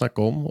elitserien att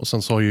snacka om. Och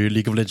sen så har ju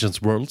League of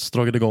Legends Worlds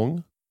dragit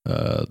igång.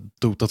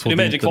 Dota 2. Det är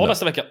Magic Kval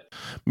nästa vecka.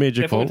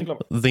 Magic Kval.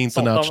 The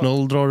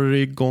International drar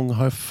igång,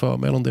 har jag för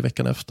mig, eller om det är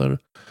veckan efter.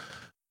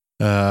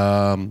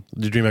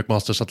 The DreamHack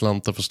Masters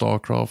Atlanta för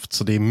Starcraft.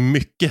 Så det är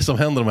mycket som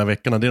händer de här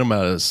veckorna. Det är de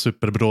här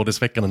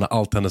superbrådisveckorna när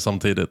allt händer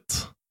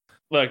samtidigt.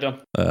 Verkligen.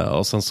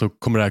 Och sen så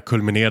kommer det här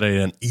kulminera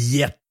i en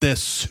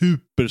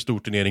jättesuperstor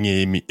turnering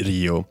i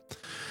Rio.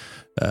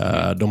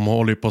 De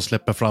håller ju på att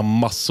släppa fram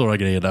massor av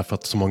grejer där för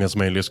att så många som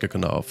möjligt ska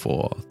kunna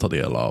få ta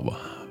del av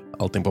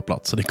allting på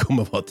plats. Så det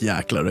kommer vara ett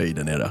jäkla röj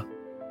där nere.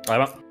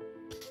 Jajamän.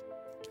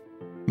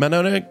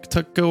 Men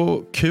tack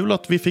och kul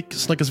att vi fick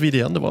snackas vid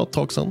igen. Det var ett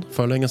tag sedan,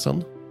 för länge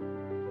sedan.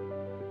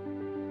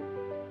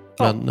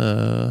 Men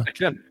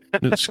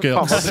nu ska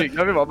jag...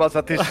 vi var bara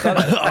så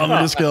tysta. Ja,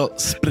 men nu ska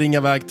jag springa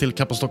iväg till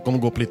Kappa Stockholm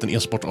och gå på liten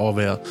e-sport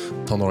AV.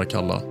 Ta några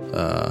kalla.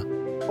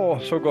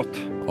 Så gott.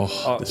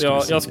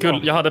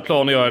 Jag hade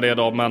plan att göra det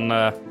idag, men...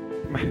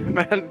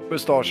 Men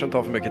mustaschen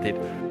tar för mycket tid.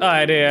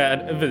 Nej,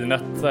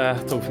 vinet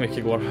tog för mycket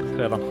igår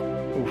redan.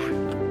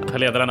 Jag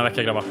leder denna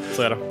vecka, grabbar.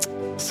 Så är det.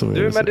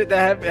 Men det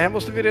här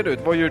måste vi reda ut.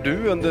 Vad gör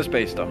du under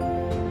Space då?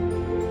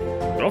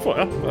 Bra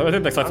fråga. Jag vet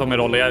inte exakt vad min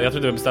roll är. Jag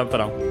tror du har bestämt det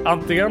där.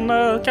 Antingen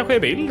kanske i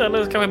bild,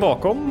 eller kanske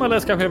bakom, eller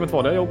kanske med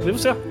två. Vi får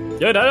se.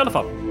 Jag är där i alla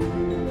fall.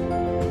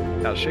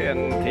 Kanske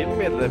en till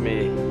medlem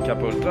i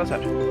Capultras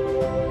här.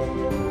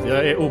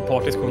 Jag är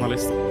opartisk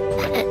journalist.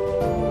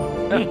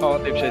 Ja,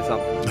 det är precis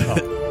sant.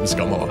 Det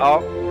ska man vara.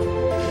 Ja.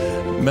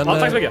 Men,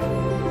 tack så mycket.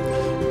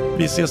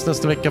 Vi ses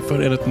nästa vecka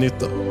för ett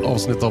nytt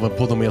avsnitt av en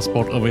podd om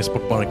e-sport av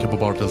e-sportbaren Kappa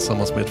Bar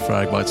tillsammans med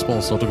Fragbite,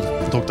 sponsrat av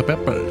Dr.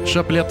 Pepper.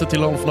 Köp biljetter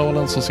till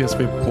finalen så ses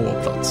vi på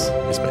plats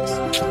i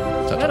Space.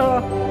 Hej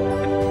då!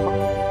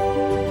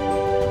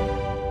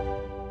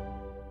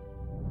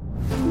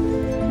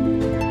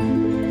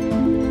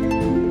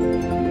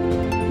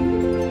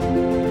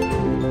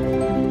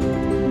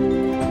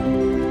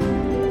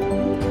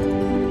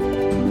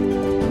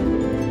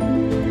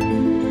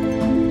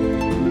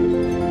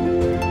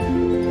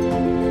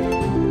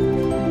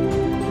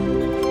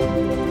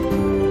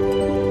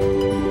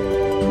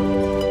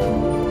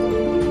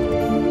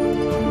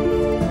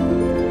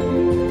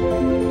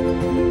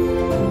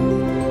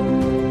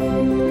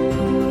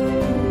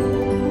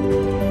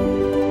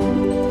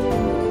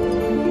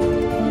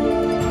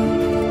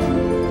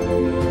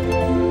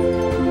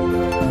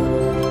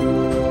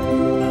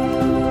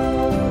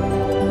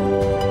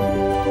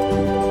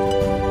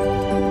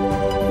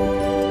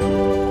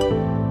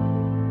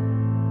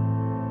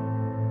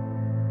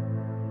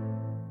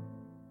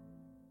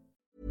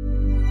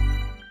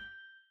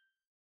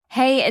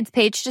 Hey, it's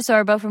Paige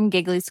DeSorbo from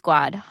Giggly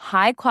Squad.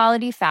 High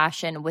quality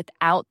fashion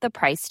without the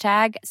price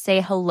tag.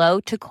 Say hello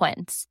to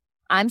Quince.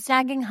 I'm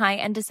snagging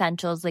high-end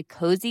essentials like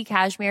cozy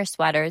cashmere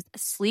sweaters,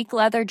 sleek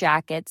leather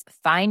jackets,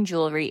 fine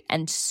jewelry,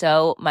 and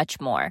so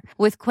much more.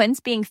 With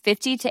Quince being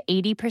 50 to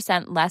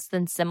 80% less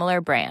than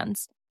similar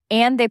brands.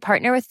 And they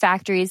partner with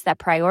factories that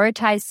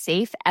prioritize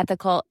safe,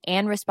 ethical,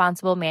 and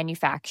responsible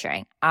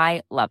manufacturing.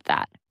 I love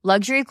that.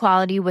 Luxury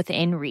quality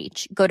within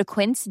reach. Go to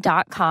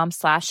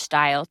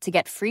quince.com/style to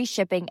get free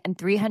shipping and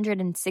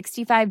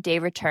 365-day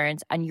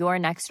returns on your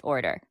next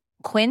order.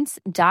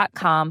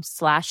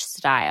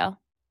 Quince.com/style.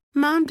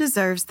 Mom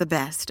deserves the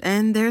best,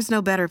 and there's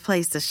no better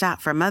place to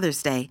shop for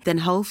Mother's Day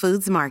than Whole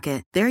Foods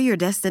Market. They're your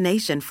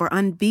destination for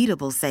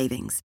unbeatable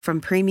savings, from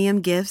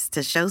premium gifts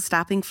to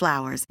show-stopping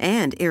flowers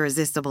and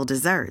irresistible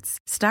desserts.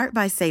 Start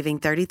by saving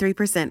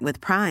 33% with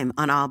Prime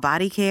on all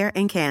body care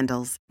and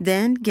candles.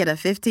 Then get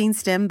a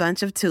 15-stem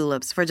bunch of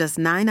tulips for just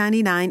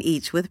 $9.99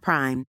 each with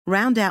Prime.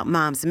 Round out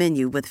Mom's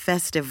menu with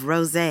festive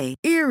rosé,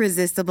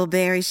 irresistible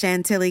berry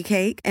chantilly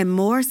cake, and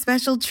more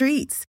special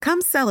treats.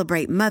 Come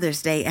celebrate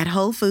Mother's Day at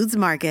Whole Foods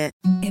Market.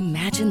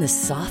 Imagine the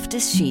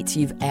softest sheets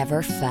you've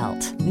ever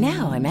felt.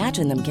 Now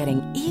imagine them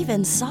getting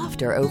even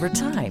softer over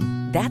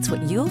time. That's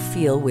what you'll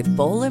feel with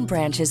Boll &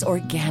 Branch's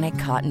organic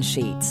cotton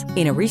sheets.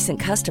 In a recent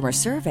customer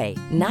survey,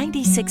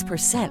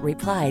 96%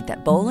 replied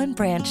that Boll &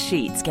 Branch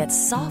sheets get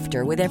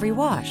softer with every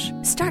wash.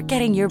 Start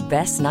getting your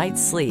best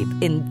night's sleep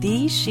in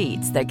these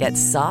sheets that get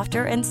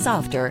softer and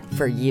softer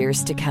for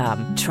years to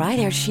come. Try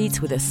their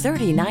sheets with a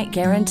 30-night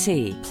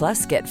guarantee.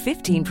 Plus, get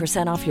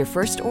 15% off your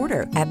first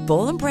order at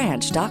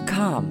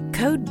bollandbranch.com.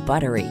 Code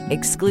BUTTERY.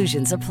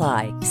 Exclusions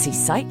apply. See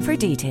site for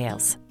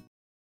details.